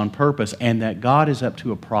this on purpose and that God is up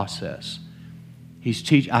to a process. He's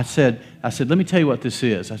teaching. I said, let me tell you what this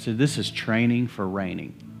is. I said, this is training for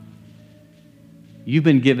reigning. You've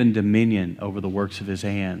been given dominion over the works of His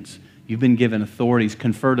hands. You've been given authority. He's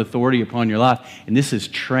conferred authority upon your life. And this is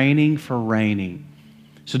training for reigning.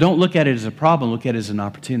 So don't look at it as a problem. Look at it as an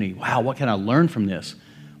opportunity. Wow, what can I learn from this?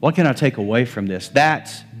 What can I take away from this?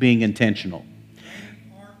 That's being intentional.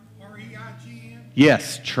 R-E-I-G-N?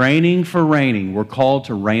 Yes, training for reigning. We're called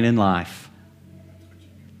to reign in life.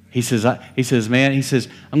 He says,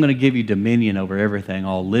 I'm going to give you dominion over everything,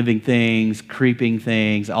 all living things, creeping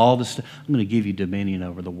things, all this stuff. I'm going to give you dominion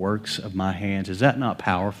over the works of my hands. Is that not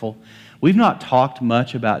powerful? We've not talked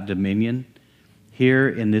much about dominion here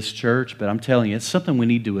in this church, but I'm telling you, it's something we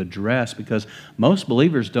need to address because most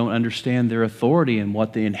believers don't understand their authority and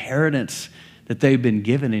what the inheritance that they've been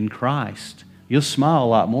given in Christ. You'll smile a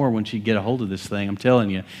lot more once you get a hold of this thing. I'm telling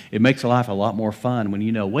you, it makes life a lot more fun when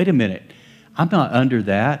you know, wait a minute, I'm not under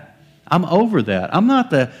that. I'm over that. I'm not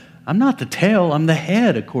the tail. I'm the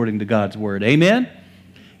head according to God's word. Amen?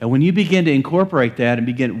 And when you begin to incorporate that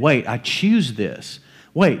and wait, I choose this.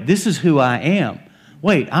 Wait, this is who I am.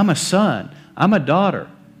 Wait, I'm a son. I'm a daughter.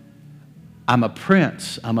 I'm a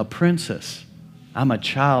prince. I'm a princess. I'm a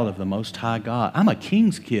child of the Most High God. I'm a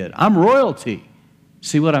king's kid. I'm royalty.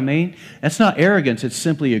 See what I mean? That's not arrogance. It's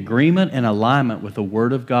simply agreement and alignment with the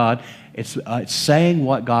Word of God. It's saying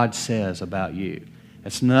what God says about you.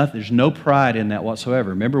 There's no pride in that whatsoever.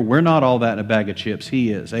 Remember, we're not all that in a bag of chips.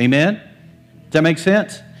 He is. Amen? Does that make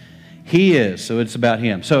sense? He is. So it's about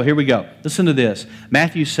Him. So here we go. Listen to this.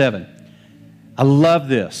 Matthew 7. I love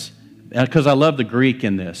this because I love the Greek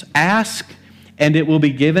in this. Ask and it will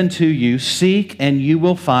be given to you. Seek and you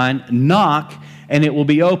will find. Knock and it will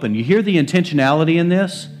be open. You hear the intentionality in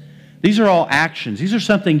this? These are all actions. These are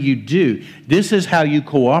something you do. This is how you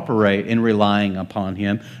cooperate in relying upon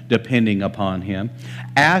Him, depending upon Him.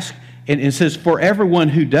 Ask, and it says, for everyone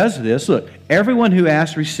who does this, look, everyone who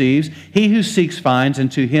asks receives, he who seeks finds,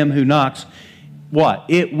 and to him who knocks, what?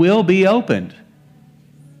 It will be opened.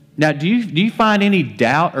 Now, do you find any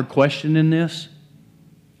doubt or question in this?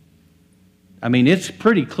 I mean, it's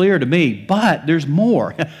pretty clear to me, but there's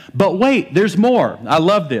more. But wait, there's more. I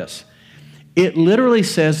love this. It literally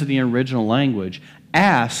says in the original language,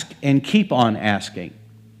 ask and keep on asking.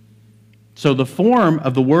 So the form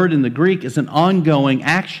of the word in the Greek is an ongoing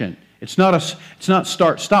action. It's not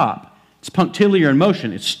start, stop. It's punctiliar in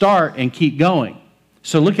motion. It's start and keep going.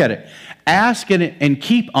 So look at it. Ask and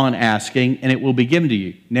keep on asking, and it will be given to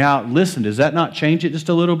you. Now, listen, does that not change it just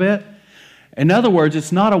a little bit? In other words,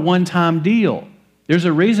 it's not a one-time deal. There's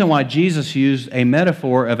a reason why Jesus used a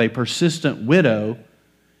metaphor of a persistent widow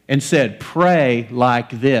and said, pray like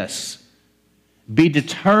this. Be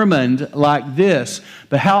determined like this.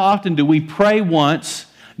 But how often do we pray once,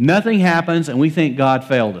 nothing happens, and we think God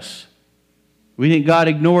failed us? We think God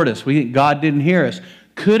ignored us. We think God didn't hear us.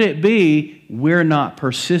 Could it be we're not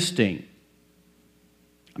persisting?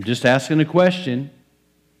 I'm just asking a question.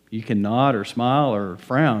 You can nod or smile or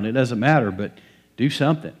frown. It doesn't matter, but do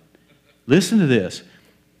something. Listen to this.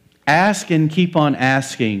 Ask and keep on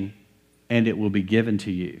asking, and it will be given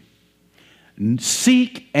to you.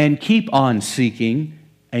 Seek and keep on seeking,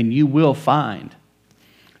 and you will find.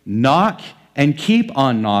 Knock and keep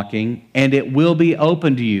on knocking, and it will be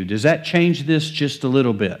open to you. Does that change this just a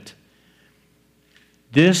little bit?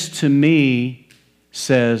 This, to me,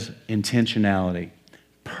 says intentionality,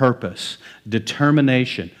 purpose,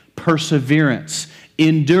 determination, perseverance,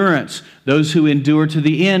 endurance. Those who endure to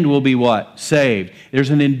the end will be what? Saved. There's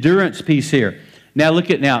an endurance piece here. Now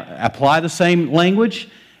apply the same language,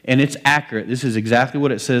 and it's accurate. This is exactly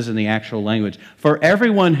what it says in the actual language. For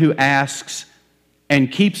everyone who asks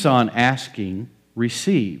and keeps on asking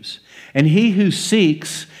receives. And he who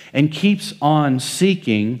seeks and keeps on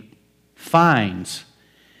seeking finds.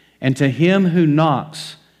 And to him who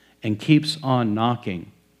knocks and keeps on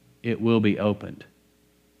knocking, it will be opened.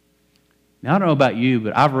 Now, I don't know about you,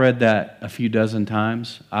 but I've read that a few dozen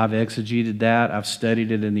times. I've exegeted that. I've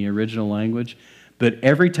studied it in the original language. But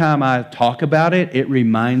every time I talk about it, it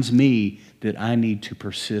reminds me that I need to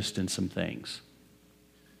persist in some things.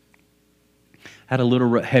 I had a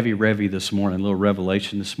little heavy revy this morning, a little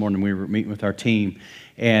revelation this morning. We were meeting with our team,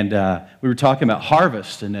 and we were talking about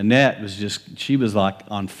harvest, and Annette she was like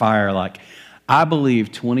on fire, like, I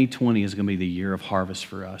believe 2020 is going to be the year of harvest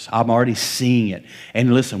for us. I'm already seeing it.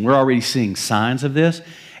 And listen, we're already seeing signs of this.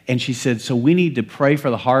 And she said, so we need to pray for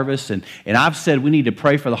the harvest. And I've said we need to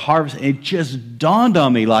pray for the harvest. And it just dawned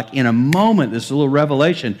on me, like in a moment, this little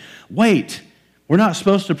revelation. Wait, we're not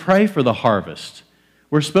supposed to pray for the harvest.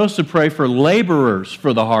 We're supposed to pray for laborers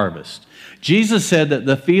for the harvest. Jesus said that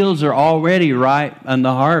the fields are already ripe on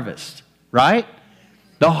the harvest, right?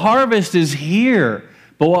 The harvest is here.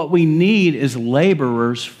 But what we need is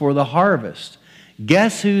laborers for the harvest.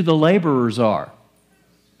 Guess who the laborers are?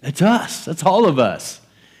 It's us. That's all of us.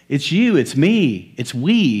 It's you. It's me. It's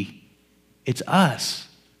we. It's us.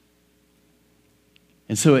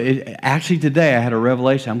 And so actually today I had a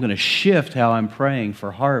revelation. I'm going to shift how I'm praying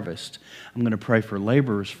for harvest. I'm going to pray for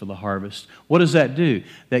laborers for the harvest. What does that do?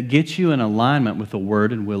 That gets you in alignment with the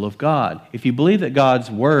word and will of God. If you believe that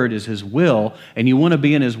God's word is his will and you want to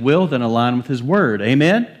be in his will, then align with his word.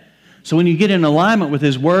 Amen? So when you get in alignment with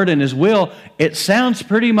his word and his will, it sounds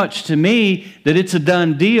pretty much to me that it's a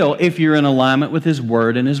done deal if you're in alignment with his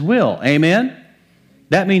word and his will. Amen?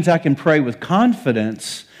 That means I can pray with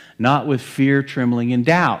confidence, not with fear, trembling, and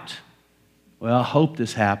doubt. Well, I hope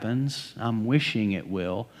this happens. I'm wishing it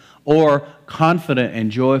will. Or confident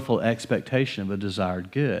and joyful expectation of a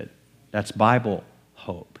desired good. That's Bible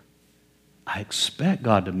hope. I expect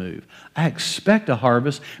God to move. I expect a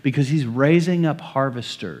harvest because he's raising up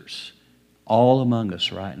harvesters all among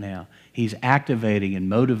us right now. He's activating and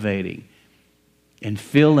motivating and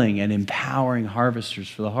filling and empowering harvesters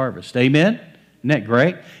for the harvest. Amen? Isn't that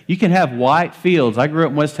great? You can have white fields. I grew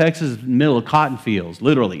up in West Texas in the middle of cotton fields,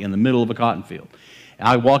 literally in the middle of a cotton field.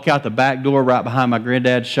 I walk out the back door right behind my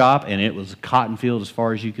granddad's shop, and it was a cotton field as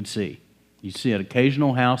far as you could see. You see an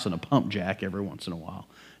occasional house and a pump jack every once in a while.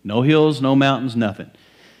 No hills, no mountains, nothing.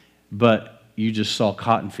 But you just saw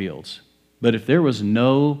cotton fields. But if there was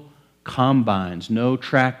no combines, no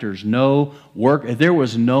tractors, no work, if there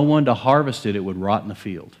was no one to harvest it, it would rot in the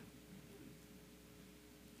field.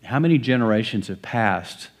 How many generations have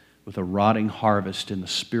passed with a rotting harvest in the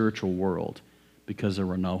spiritual world because there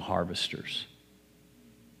were no harvesters?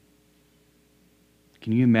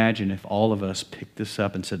 Can you imagine if all of us picked this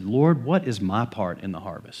up and said, Lord, what is my part in the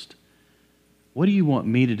harvest? What do you want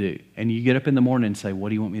me to do? And you get up in the morning and say, what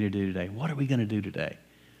do you want me to do today? What are we going to do today?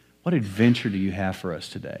 What adventure do you have for us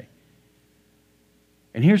today?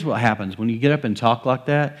 And here's what happens. When you get up and talk like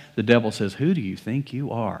that, the devil says, who do you think you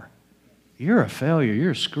are? You're a failure.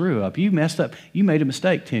 You're a screw up. You messed up. You made a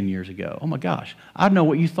mistake 10 years ago. Oh my gosh. I know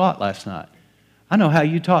what you thought last night. I know how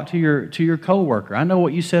you talked to your coworker. I know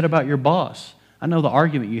what you said about your boss. I know the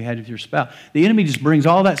argument you had with your spouse. The enemy just brings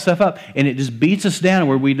all that stuff up, and it just beats us down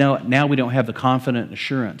where we know now we don't have the confident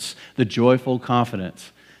assurance, the joyful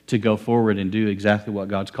confidence to go forward and do exactly what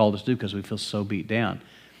God's called us to do because we feel so beat down.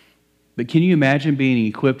 But can you imagine being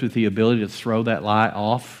equipped with the ability to throw that lie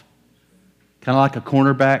off? Kind of like a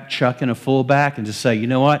cornerback chucking a fullback and just say, you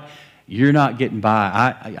know what? You're not getting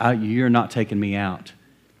by. You're not taking me out.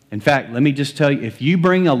 In fact, let me just tell you, if you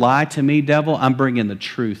bring a lie to me, devil, I'm bringing the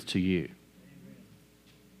truth to you.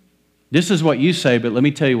 This is what you say, but let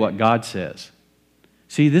me tell you what God says.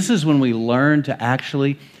 See, this is when we learn to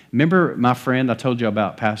actually... Remember my friend, I told you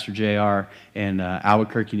about Pastor JR in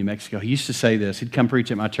Albuquerque, New Mexico. He used to say this. He'd come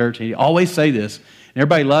preach at my church, and he'd always say this, and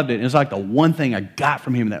everybody loved it. And it was like the one thing I got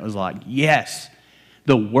from him that was like, yes,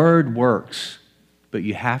 the word works, but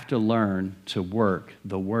you have to learn to work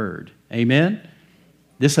the word. Amen?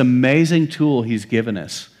 This amazing tool he's given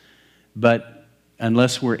us, but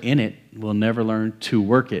unless we're in it, we'll never learn to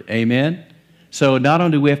work it. Amen? So not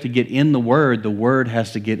only do we have to get in the word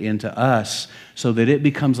has to get into us so that it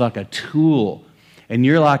becomes like a tool. And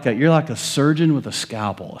you're like a surgeon with a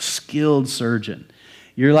scalpel, a skilled surgeon.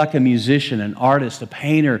 You're like a musician, an artist, a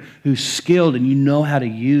painter who's skilled and you know how to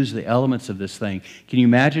use the elements of this thing. Can you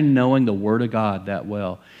imagine knowing the Word of God that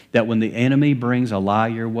well? That when the enemy brings a lie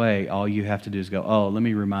your way, all you have to do is go, oh, let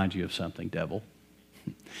me remind you of something, devil.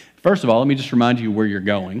 First of all, let me just remind you where you're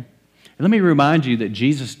going. And let me remind you that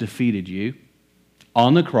Jesus defeated you.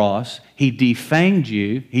 on the cross. He defanged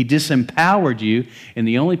you. He disempowered you. And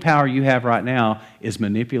the only power you have right now is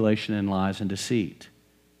manipulation and lies and deceit.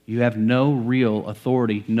 You have no real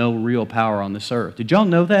authority, no real power on this earth. Did y'all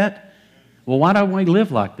know that? Well, why don't we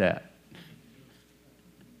live like that?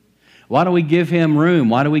 Why do we give him room?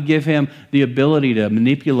 Why do we give him the ability to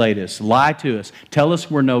manipulate us, lie to us, tell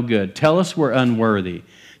us we're no good, tell us we're unworthy,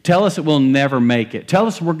 tell us that we'll never make it, tell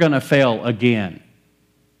us we're going to fail again?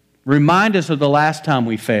 Remind us of the last time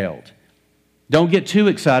we failed. Don't get too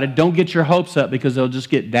excited. Don't get your hopes up because they'll just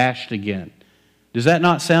get dashed again. Does that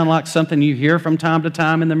not sound like something you hear from time to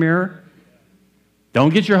time in the mirror?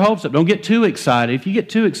 Don't get your hopes up. Don't get too excited. If you get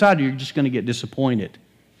too excited, you're just going to get disappointed.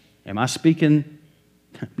 Am I speaking?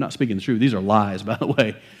 I'm not speaking the truth. These are lies, by the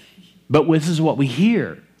way. But this is what we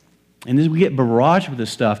hear. And then we get barraged with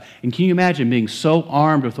this stuff. And can you imagine being so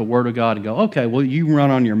armed with the Word of God and go, okay, well, you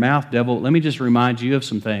run on your mouth, devil. Let me just remind you of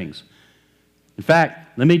some things. In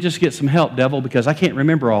fact, let me just get some help, devil, because I can't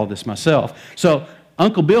remember all this myself. So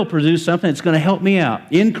Uncle Bill produced something that's going to help me out.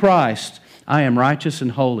 In Christ, I am righteous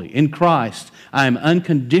and holy. In Christ, I am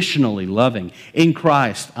unconditionally loving. In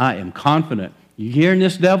Christ, I am confident. You hearing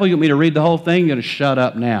this, devil? You want me to read the whole thing? You're going to shut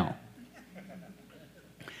up now.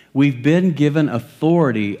 We've been given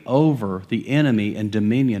authority over the enemy and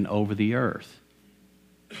dominion over the earth.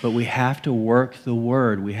 But we have to work the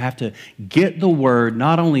Word. We have to get the Word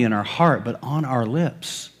not only in our heart, but on our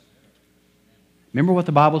lips. Remember what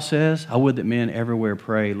the Bible says? I would that men everywhere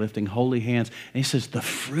pray, lifting holy hands. And he says, the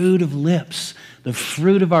fruit of lips, the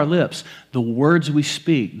fruit of our lips, the words we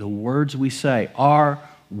speak, the words we say, our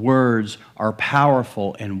words are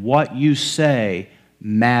powerful, and what you say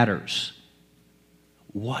matters.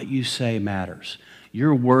 What you say matters.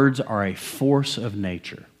 Your words are a force of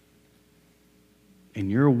nature.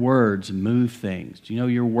 And your words move things. Do you know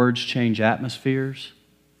your words change atmospheres?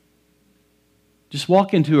 Just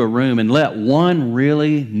walk into a room and let one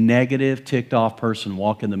really negative, ticked-off person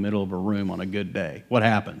walk in the middle of a room on a good day. What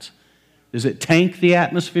happens? Does it tank the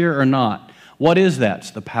atmosphere or not? What is that?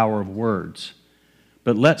 It's the power of words.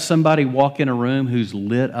 But let somebody walk in a room who's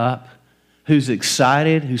lit up, who's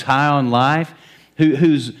excited, who's high on life,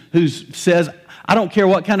 who says, I don't care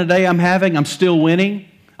what kind of day I'm having, I'm still winning.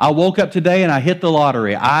 I woke up today and I hit the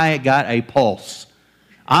lottery. I got a pulse.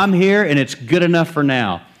 I'm here and it's good enough for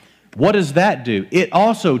now. What does that do? It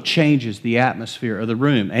also changes the atmosphere of the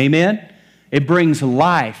room. Amen? It brings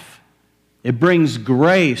life. It brings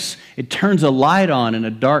grace. It turns a light on in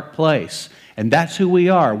a dark place. And that's who we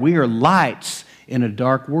are. We are lights in a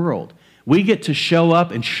dark world. We get to show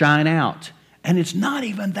up and shine out. And it's not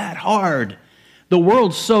even that hard. The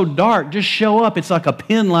world's so dark, just show up. It's like a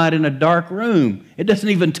pin light in a dark room. It doesn't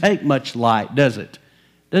even take much light, does it?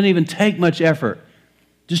 It doesn't even take much effort.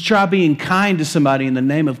 Just try being kind to somebody in the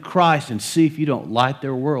name of Christ and see if you don't light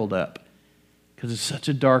their world up. Because it's such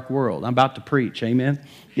a dark world. I'm about to preach, amen?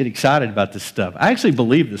 Get excited about this stuff. I actually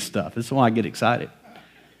believe this stuff. That's why I get excited.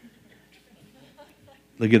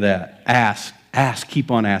 Look at that. Ask,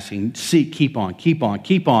 keep on asking. Seek, keep on.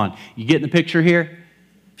 You getting the picture here?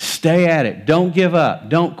 Stay at it. Don't give up.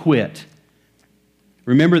 Don't quit.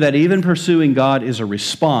 Remember that even pursuing God is a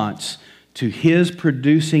response to His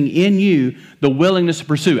producing in you the willingness to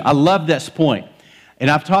pursue. I love this point. And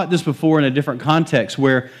I've taught this before in a different context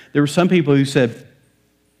where there were some people who said,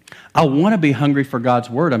 I want to be hungry for God's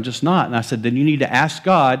Word. I'm just not. And I said, then you need to ask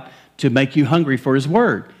God to make you hungry for His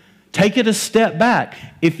Word. Take it a step back.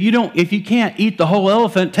 If you can't eat the whole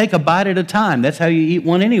elephant, take a bite at a time. That's how you eat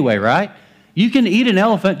one anyway, right? You can eat an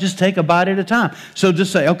elephant, just take a bite at a time. So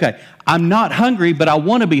just say, okay, I'm not hungry, but I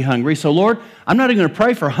want to be hungry. So Lord, I'm not even going to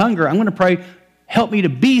pray for hunger. I'm going to pray, help me to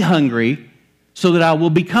be hungry so that I will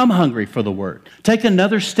become hungry for the Word. Take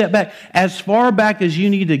another step back, as far back as you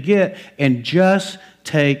need to get, and just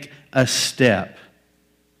take a step.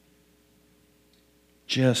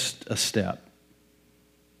 Just a step.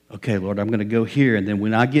 Okay, Lord, I'm going to go here, and then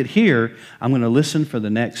when I get here, I'm going to listen for the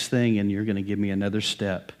next thing, and you're going to give me another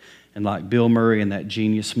step. And like Bill Murray in that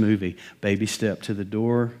Genius movie, baby step to the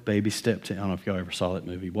door, baby step to, I don't know if y'all ever saw that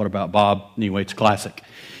movie. What about Bob? Anyway, it's classic.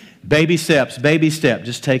 Baby steps, baby step.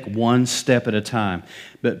 Just take one step at a time.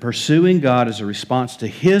 But pursuing God is a response to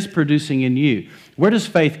His producing in you. Where does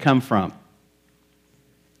faith come from?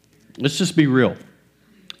 Let's just be real.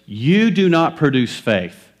 You do not produce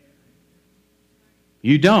faith.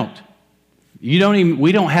 You don't. We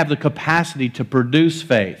don't have the capacity to produce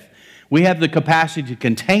faith. We have the capacity to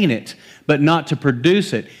contain it, but not to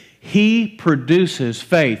produce it. He produces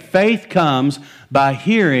faith. Faith comes by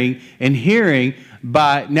hearing, and hearing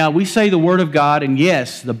now we say the Word of God and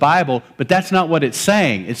yes, the Bible, but that's not what it's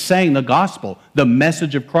saying. It's saying the gospel, the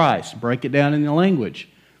message of Christ. Break it down in the language.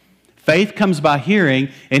 Faith comes by hearing,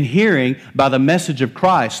 and hearing by the message of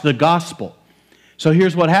Christ, the gospel. So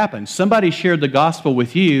here's what happened. Somebody shared the gospel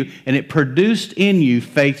with you, and it produced in you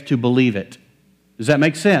faith to believe it. Does that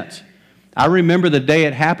make sense? I remember the day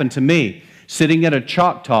it happened to me, sitting at a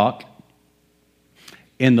chalk talk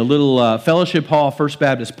in the little fellowship hall, First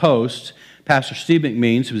Baptist Post. Pastor Steve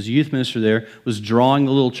McMeans, who was a youth minister there, was drawing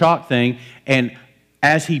the little chalk thing, and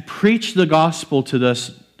as he preached the gospel to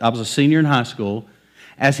us, I was a senior in high school.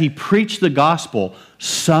 As he preached the gospel,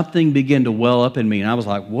 something began to well up in me. And I was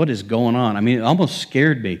like, what is going on? I mean, it almost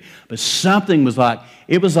scared me. But something was like,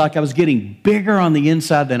 it was like I was getting bigger on the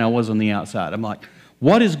inside than I was on the outside. I'm like,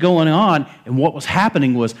 what is going on? And what was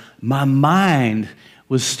happening was my mind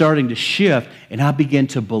was starting to shift, and I began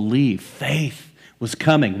to believe. Faith was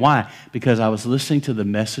coming. Why? Because I was listening to the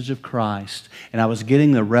message of Christ, and I was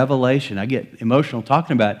getting the revelation. I get emotional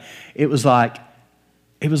talking about it. It was like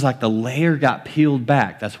the layer got peeled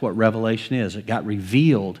back. That's what revelation is. It got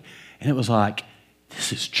revealed. And it was like,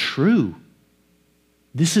 this is true.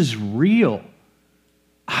 This is real.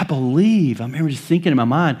 I believe. I remember just thinking in my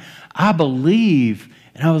mind, I believe.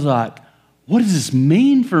 And I was like, what does this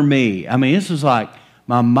mean for me? I mean, this was like,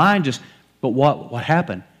 my mind just, but what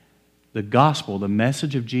happened? The gospel, the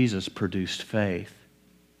message of Jesus produced faith.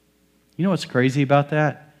 You know what's crazy about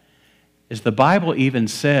that? Is the Bible even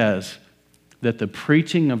says that the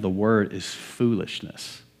preaching of the word is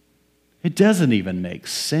foolishness. It doesn't even make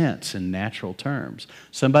sense in natural terms.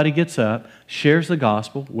 Somebody gets up, shares the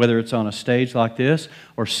gospel, whether it's on a stage like this,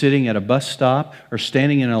 or sitting at a bus stop, or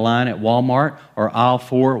standing in a line at Walmart, or aisle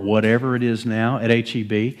 4, whatever it is now at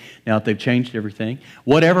HEB. Now that they've changed everything.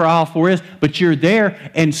 Whatever aisle 4 is, but you're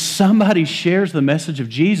there, and somebody shares the message of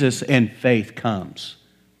Jesus, and faith comes.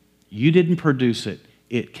 You didn't produce it.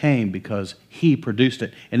 It came because He produced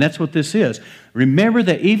it. And that's what this is. Remember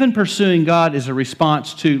that even pursuing God is a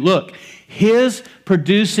response to, look, His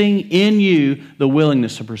producing in you the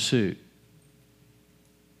willingness to pursue.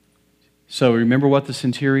 So remember what the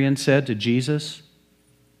centurion said to Jesus?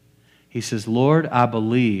 He says, Lord, I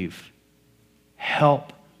believe.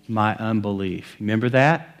 Help my unbelief. Remember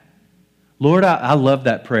that? Lord, I love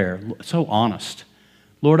that prayer. So honest.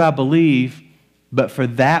 Lord, I believe, but for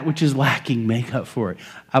that which is lacking, make up for it.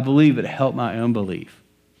 I believe it helped my unbelief.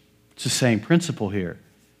 It's the same principle here.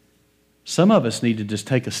 Some of us need to just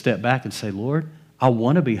take a step back and say, Lord, I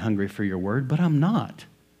want to be hungry for your word, but I'm not.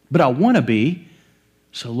 But I want to be.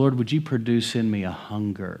 So, Lord, would you produce in me a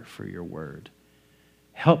hunger for your word?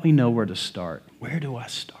 Help me know where to start. Where do I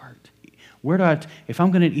start? If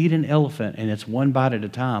I'm going to eat an elephant and it's one bite at a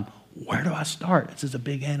time, where do I start? This is a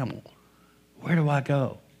big animal. Where do I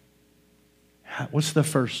go? What's the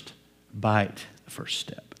first bite, the first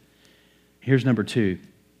step? Here's number 2,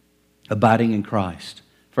 abiding in Christ.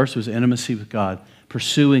 First was intimacy with God,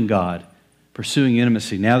 pursuing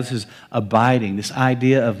intimacy. Now this is abiding, this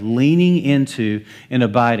idea of leaning into and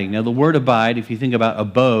abiding. Now the word abide, if you think about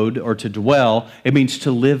abode or to dwell, it means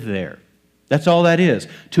to live there. That's all that is.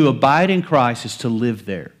 To abide in Christ is to live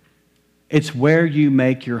there. It's where you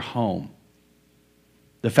make your home.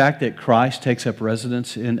 The fact that Christ takes up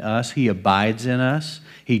residence in us, He abides in us,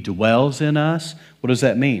 He dwells in us, what does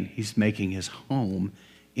that mean? He's making His home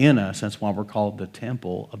in us. That's why we're called the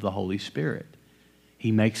temple of the Holy Spirit.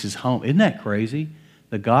 He makes His home. Isn't that crazy?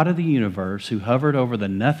 The God of the universe who hovered over the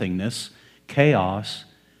nothingness, chaos,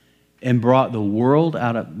 and brought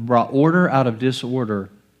order out of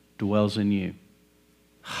disorder dwells in you.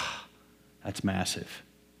 That's massive.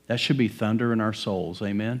 That should be thunder in our souls.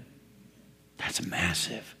 Amen? That's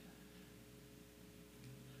massive.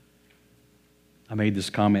 I made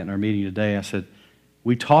this comment in our meeting today. I said,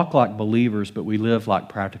 we talk like believers, but we live like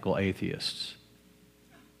practical atheists.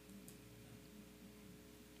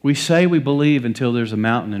 We say we believe until there's a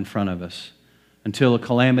mountain in front of us, until a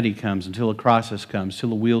calamity comes, until a crisis comes, until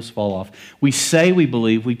the wheels fall off. We say we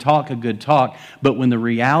believe, we talk a good talk, but when the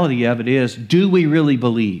reality of it is, do we really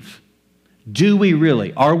believe? Do we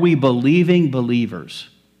really? Are we believing believers?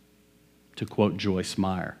 To quote Joyce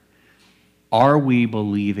Meyer, are we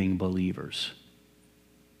believing believers?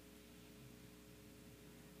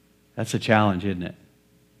 That's a challenge, isn't it?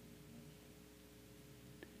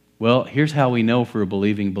 Well, here's how we know if we're a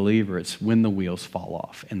believing believer. It's when the wheels fall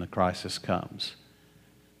off and the crisis comes.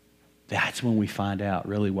 That's when we find out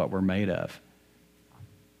really what we're made of.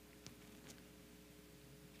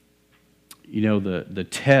 You know, the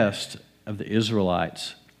test of the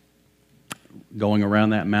Israelites going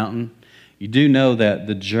around that mountain, you do know that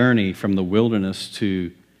the journey from the wilderness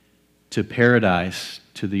to to paradise,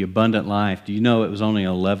 to the abundant life, do you know it was only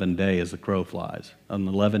 11 days as the crow flies, an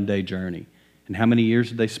 11-day journey. And how many years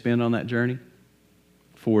did they spend on that journey?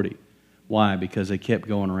 40. Why? Because they kept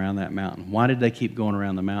going around that mountain. Why did they keep going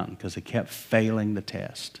around the mountain? Because they kept failing the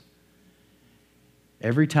test.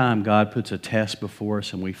 Every time God puts a test before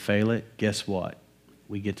us and we fail it, guess what?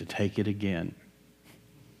 We get to take it again.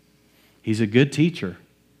 He's a good teacher.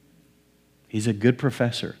 He's a good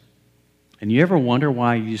professor. And you ever wonder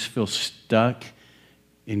why you just feel stuck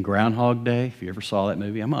in Groundhog Day? If you ever saw that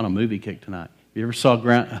movie. I'm on a movie kick tonight. If you ever saw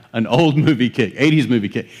an old movie kick, 80s movie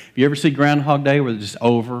kick. If you ever see Groundhog Day where it's just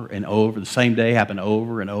over and over, the same day happened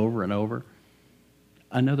over and over and over?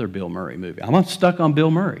 Another Bill Murray movie. I'm stuck on Bill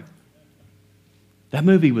Murray. That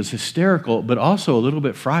movie was hysterical, but also a little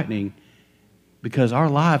bit frightening because our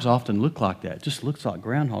lives often look like that. It just looks like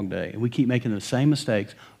Groundhog Day. And we keep making the same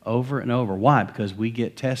mistakes over and over. Why? Because we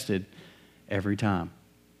get tested every time.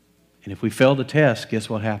 And if we fail the test, guess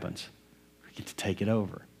what happens? We get to take it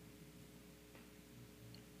over.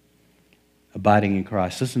 Abiding in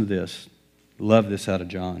Christ. Listen to this. Love this out of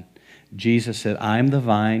John. Jesus said, I am the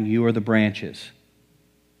vine, you are the branches.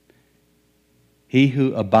 He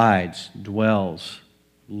who abides, dwells,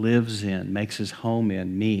 lives in, makes his home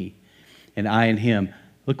in me, and I in him.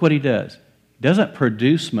 Look what he does. He doesn't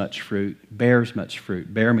produce much fruit, bears much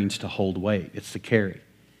fruit. Bear means to hold weight. It's to carry.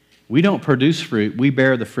 We don't produce fruit. We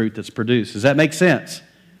bear the fruit that's produced. Does that make sense?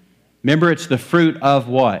 Remember, it's the fruit of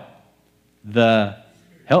what?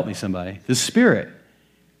 Help me somebody. The Spirit.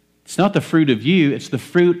 It's not the fruit of you. It's the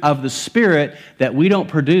fruit of the Spirit that we don't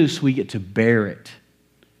produce. We get to bear it.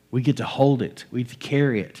 We get to hold it. We get to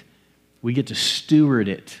carry it. We get to steward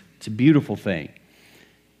it. It's a beautiful thing.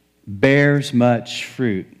 Bears much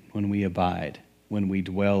fruit when we abide, when we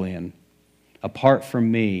dwell in. Apart from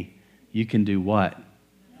me, you can do what?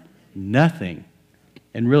 Nothing.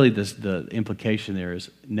 And really the implication there is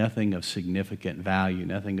nothing of significant value,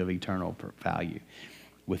 nothing of eternal value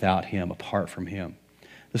without Him, apart from Him.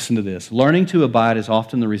 Listen to this. Learning to abide is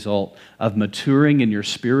often the result of maturing in your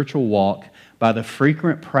spiritual walk by the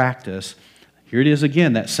frequent practice, here it is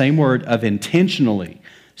again, that same word, of intentionally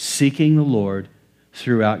seeking the Lord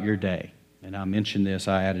throughout your day. And I mentioned this,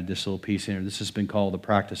 I added this little piece in here. This has been called the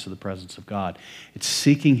practice of the presence of God. It's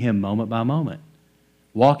seeking Him moment by moment,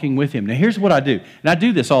 walking with Him. Now here's what I do, and I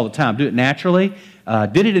do this all the time. Do it naturally,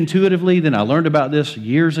 did it intuitively, then I learned about this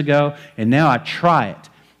years ago, and now I try it.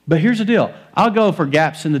 But here's the deal. I'll go for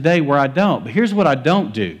gaps in the day where I don't. But here's what I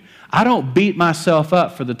don't do. I don't beat myself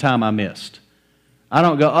up for the time I missed. I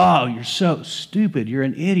don't go, oh, you're so stupid. You're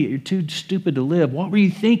an idiot. You're too stupid to live. What were you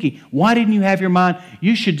thinking? Why didn't you have your mind?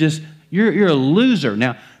 You should just, you're a loser.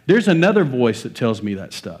 Now, there's another voice that tells me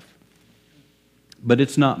that stuff. But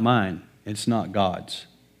it's not mine. It's not God's.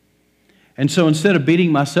 And so instead of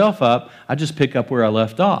beating myself up, I just pick up where I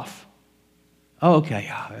left off. Oh, okay.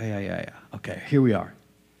 Yeah. Okay, here we are.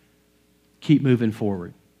 Keep moving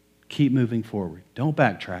forward. Keep moving forward. Don't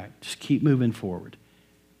backtrack. Just keep moving forward.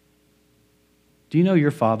 Do you know your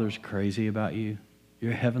Father's crazy about you?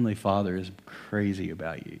 Your Heavenly Father is crazy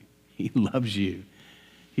about you. He loves you.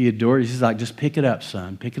 He adores you. He's like, just pick it up,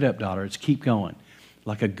 son. Pick it up, daughter. Let's keep going.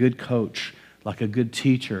 Like a good coach, like a good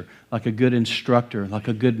teacher, like a good instructor, like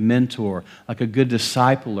a good mentor, like a good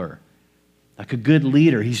discipler, like a good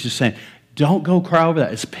leader. He's just saying, don't go cry over that.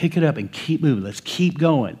 Let's pick it up and keep moving. Let's keep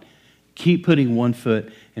going. Keep putting one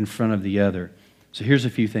foot in front of the other. So here's a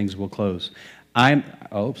few things we'll close. I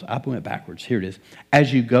went backwards. Here it is.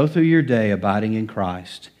 As you go through your day abiding in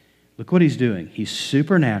Christ, look what He's doing. He's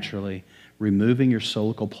supernaturally removing your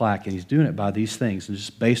solical plaque, and He's doing it by these things, and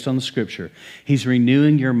just based on the Scripture. He's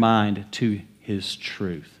renewing your mind to His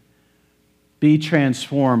truth. Be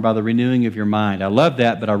transformed by the renewing of your mind. I love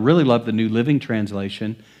that, but I really love the New Living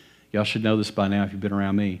Translation. Y'all should know this by now if you've been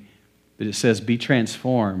around me. But it says, be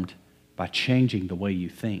transformed by changing the way you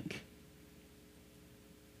think.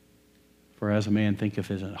 For as a man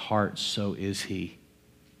thinketh in his heart, so is he.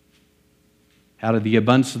 Out of the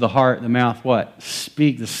abundance of the heart, the mouth, what?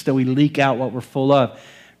 Speak. We leak out what we're full of.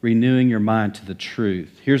 Renewing your mind to the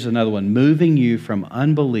truth. Here's another one. Moving you from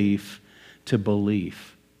unbelief to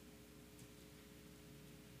belief.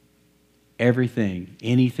 Everything,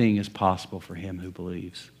 anything is possible for him who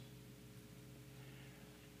believes.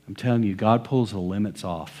 I'm telling you, God pulls the limits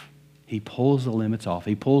off. He pulls the limits off.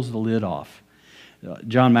 He pulls the lid off.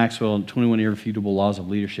 John Maxwell, in 21 Irrefutable Laws of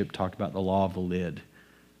Leadership, talked about the law of the lid.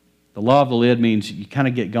 The law of the lid means you kind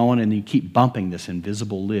of get going and you keep bumping this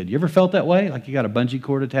invisible lid. You ever felt that way? Like you got a bungee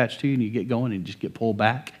cord attached to you and you get going and you just get pulled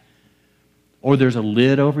back? Or there's a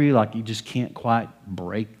lid over you, like you just can't quite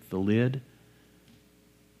break the lid?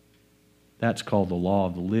 That's called the law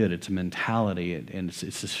of the lid. It's a mentality, and it's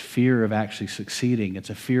this fear of actually succeeding. It's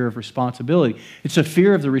a fear of responsibility. It's a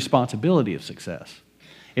fear of the responsibility of success.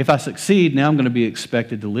 If I succeed, now I'm going to be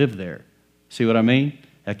expected to live there. See what I mean?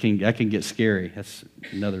 That can get scary. That's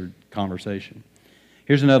another conversation.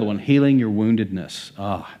 Here's another one, healing your woundedness.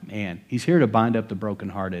 Oh, man. He's here to bind up the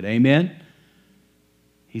brokenhearted. Amen?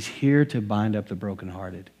 He's here to bind up the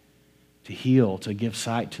brokenhearted, to heal, to give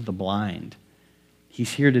sight to the blind.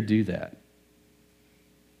 He's here to do that.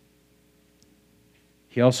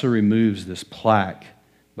 He also removes this plaque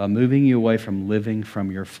by moving you away from living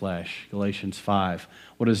from your flesh. Galatians 5.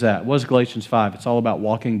 What is that? What is Galatians 5? It's all about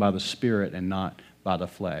walking by the Spirit and not by the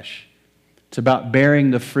flesh. It's about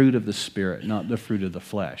bearing the fruit of the Spirit, not the fruit of the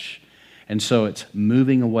flesh. And so it's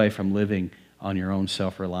moving away from living on your own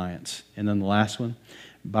self-reliance. And then the last one,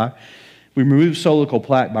 we remove solical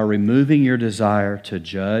plaque by removing your desire to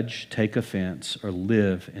judge, take offense, or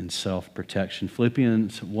live in self-protection.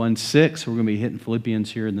 Philippians 1:6, we're going to be hitting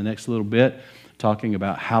Philippians here in the next little bit, talking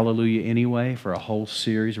about hallelujah anyway for a whole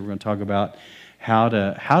series. We're going to talk about how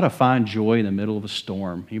to find joy in the middle of a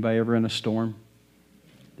storm. Anybody ever in a storm?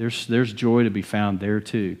 There's joy to be found there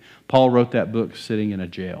too. Paul wrote that book sitting in a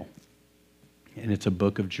jail, and it's a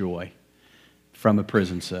book of joy from a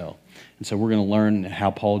prison cell. And so we're going to learn how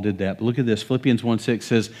Paul did that. But look at this. Philippians 1:6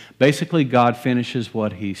 says, basically God finishes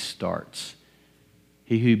what he starts.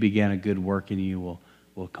 He who began a good work in you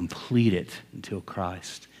will complete it until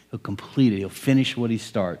Christ. He'll complete it. He'll finish what he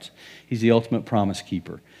starts. He's the ultimate promise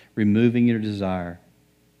keeper, removing your desire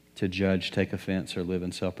to judge, take offense, or live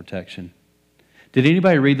in self-protection. Did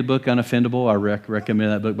anybody read the book Unoffendable? I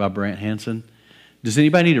recommend that book by Brant Hansen. Does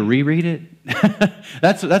anybody need to reread it?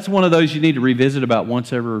 That's one of those you need to revisit about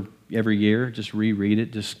once every year. Just reread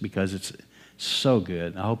it just because it's so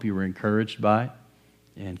good. I hope you were encouraged by it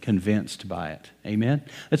and convinced by it. Amen?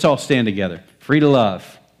 Let's all stand together. Free to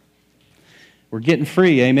love. We're getting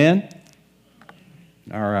free. Amen?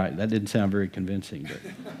 All right. That didn't sound very convincing, but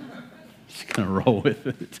just going to roll with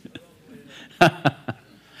it.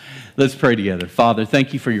 Let's pray together. Father,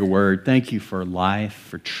 thank you for your word. Thank you for life,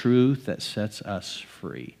 for truth that sets us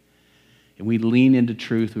free. And we lean into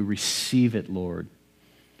truth. We receive it, Lord.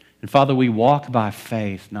 And Father, we walk by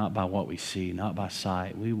faith, not by what we see, not by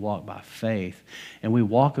sight. We walk by faith, and we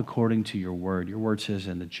walk according to your word. Your word says,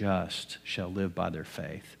 and the just shall live by their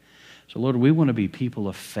faith. So, Lord, we want to be people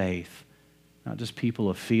of faith, not just people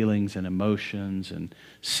of feelings and emotions and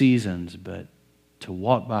seasons, but to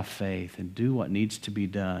walk by faith and do what needs to be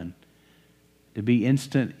done, to be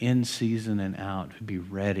instant in season and out, to be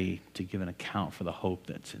ready to give an account for the hope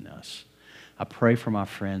that's in us. I pray for my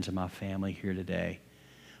friends and my family here today,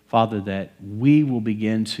 Father, that we will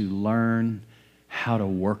begin to learn how to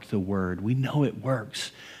work the word. We know it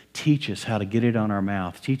works. Teach us how to get it on our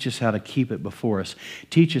mouth. Teach us how to keep it before us.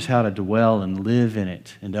 Teach us how to dwell and live in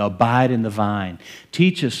it and to abide in the vine.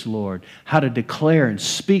 Teach us, Lord, how to declare and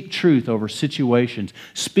speak truth over situations.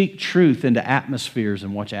 Speak truth into atmospheres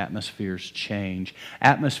and watch atmospheres change.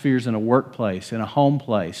 Atmospheres in a workplace, in a home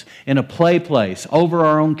place, in a play place, over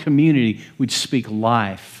our own community. We'd speak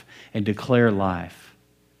life and declare life.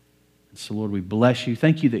 And so, Lord, we bless you.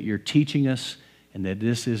 Thank you that you're teaching us and that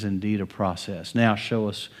this is indeed a process. Now show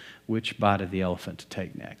us which bite of the elephant to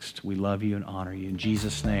take next. We love you and honor you. In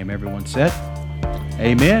Jesus' name, everyone said,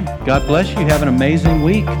 amen. God bless you. Have an amazing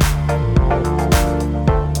week.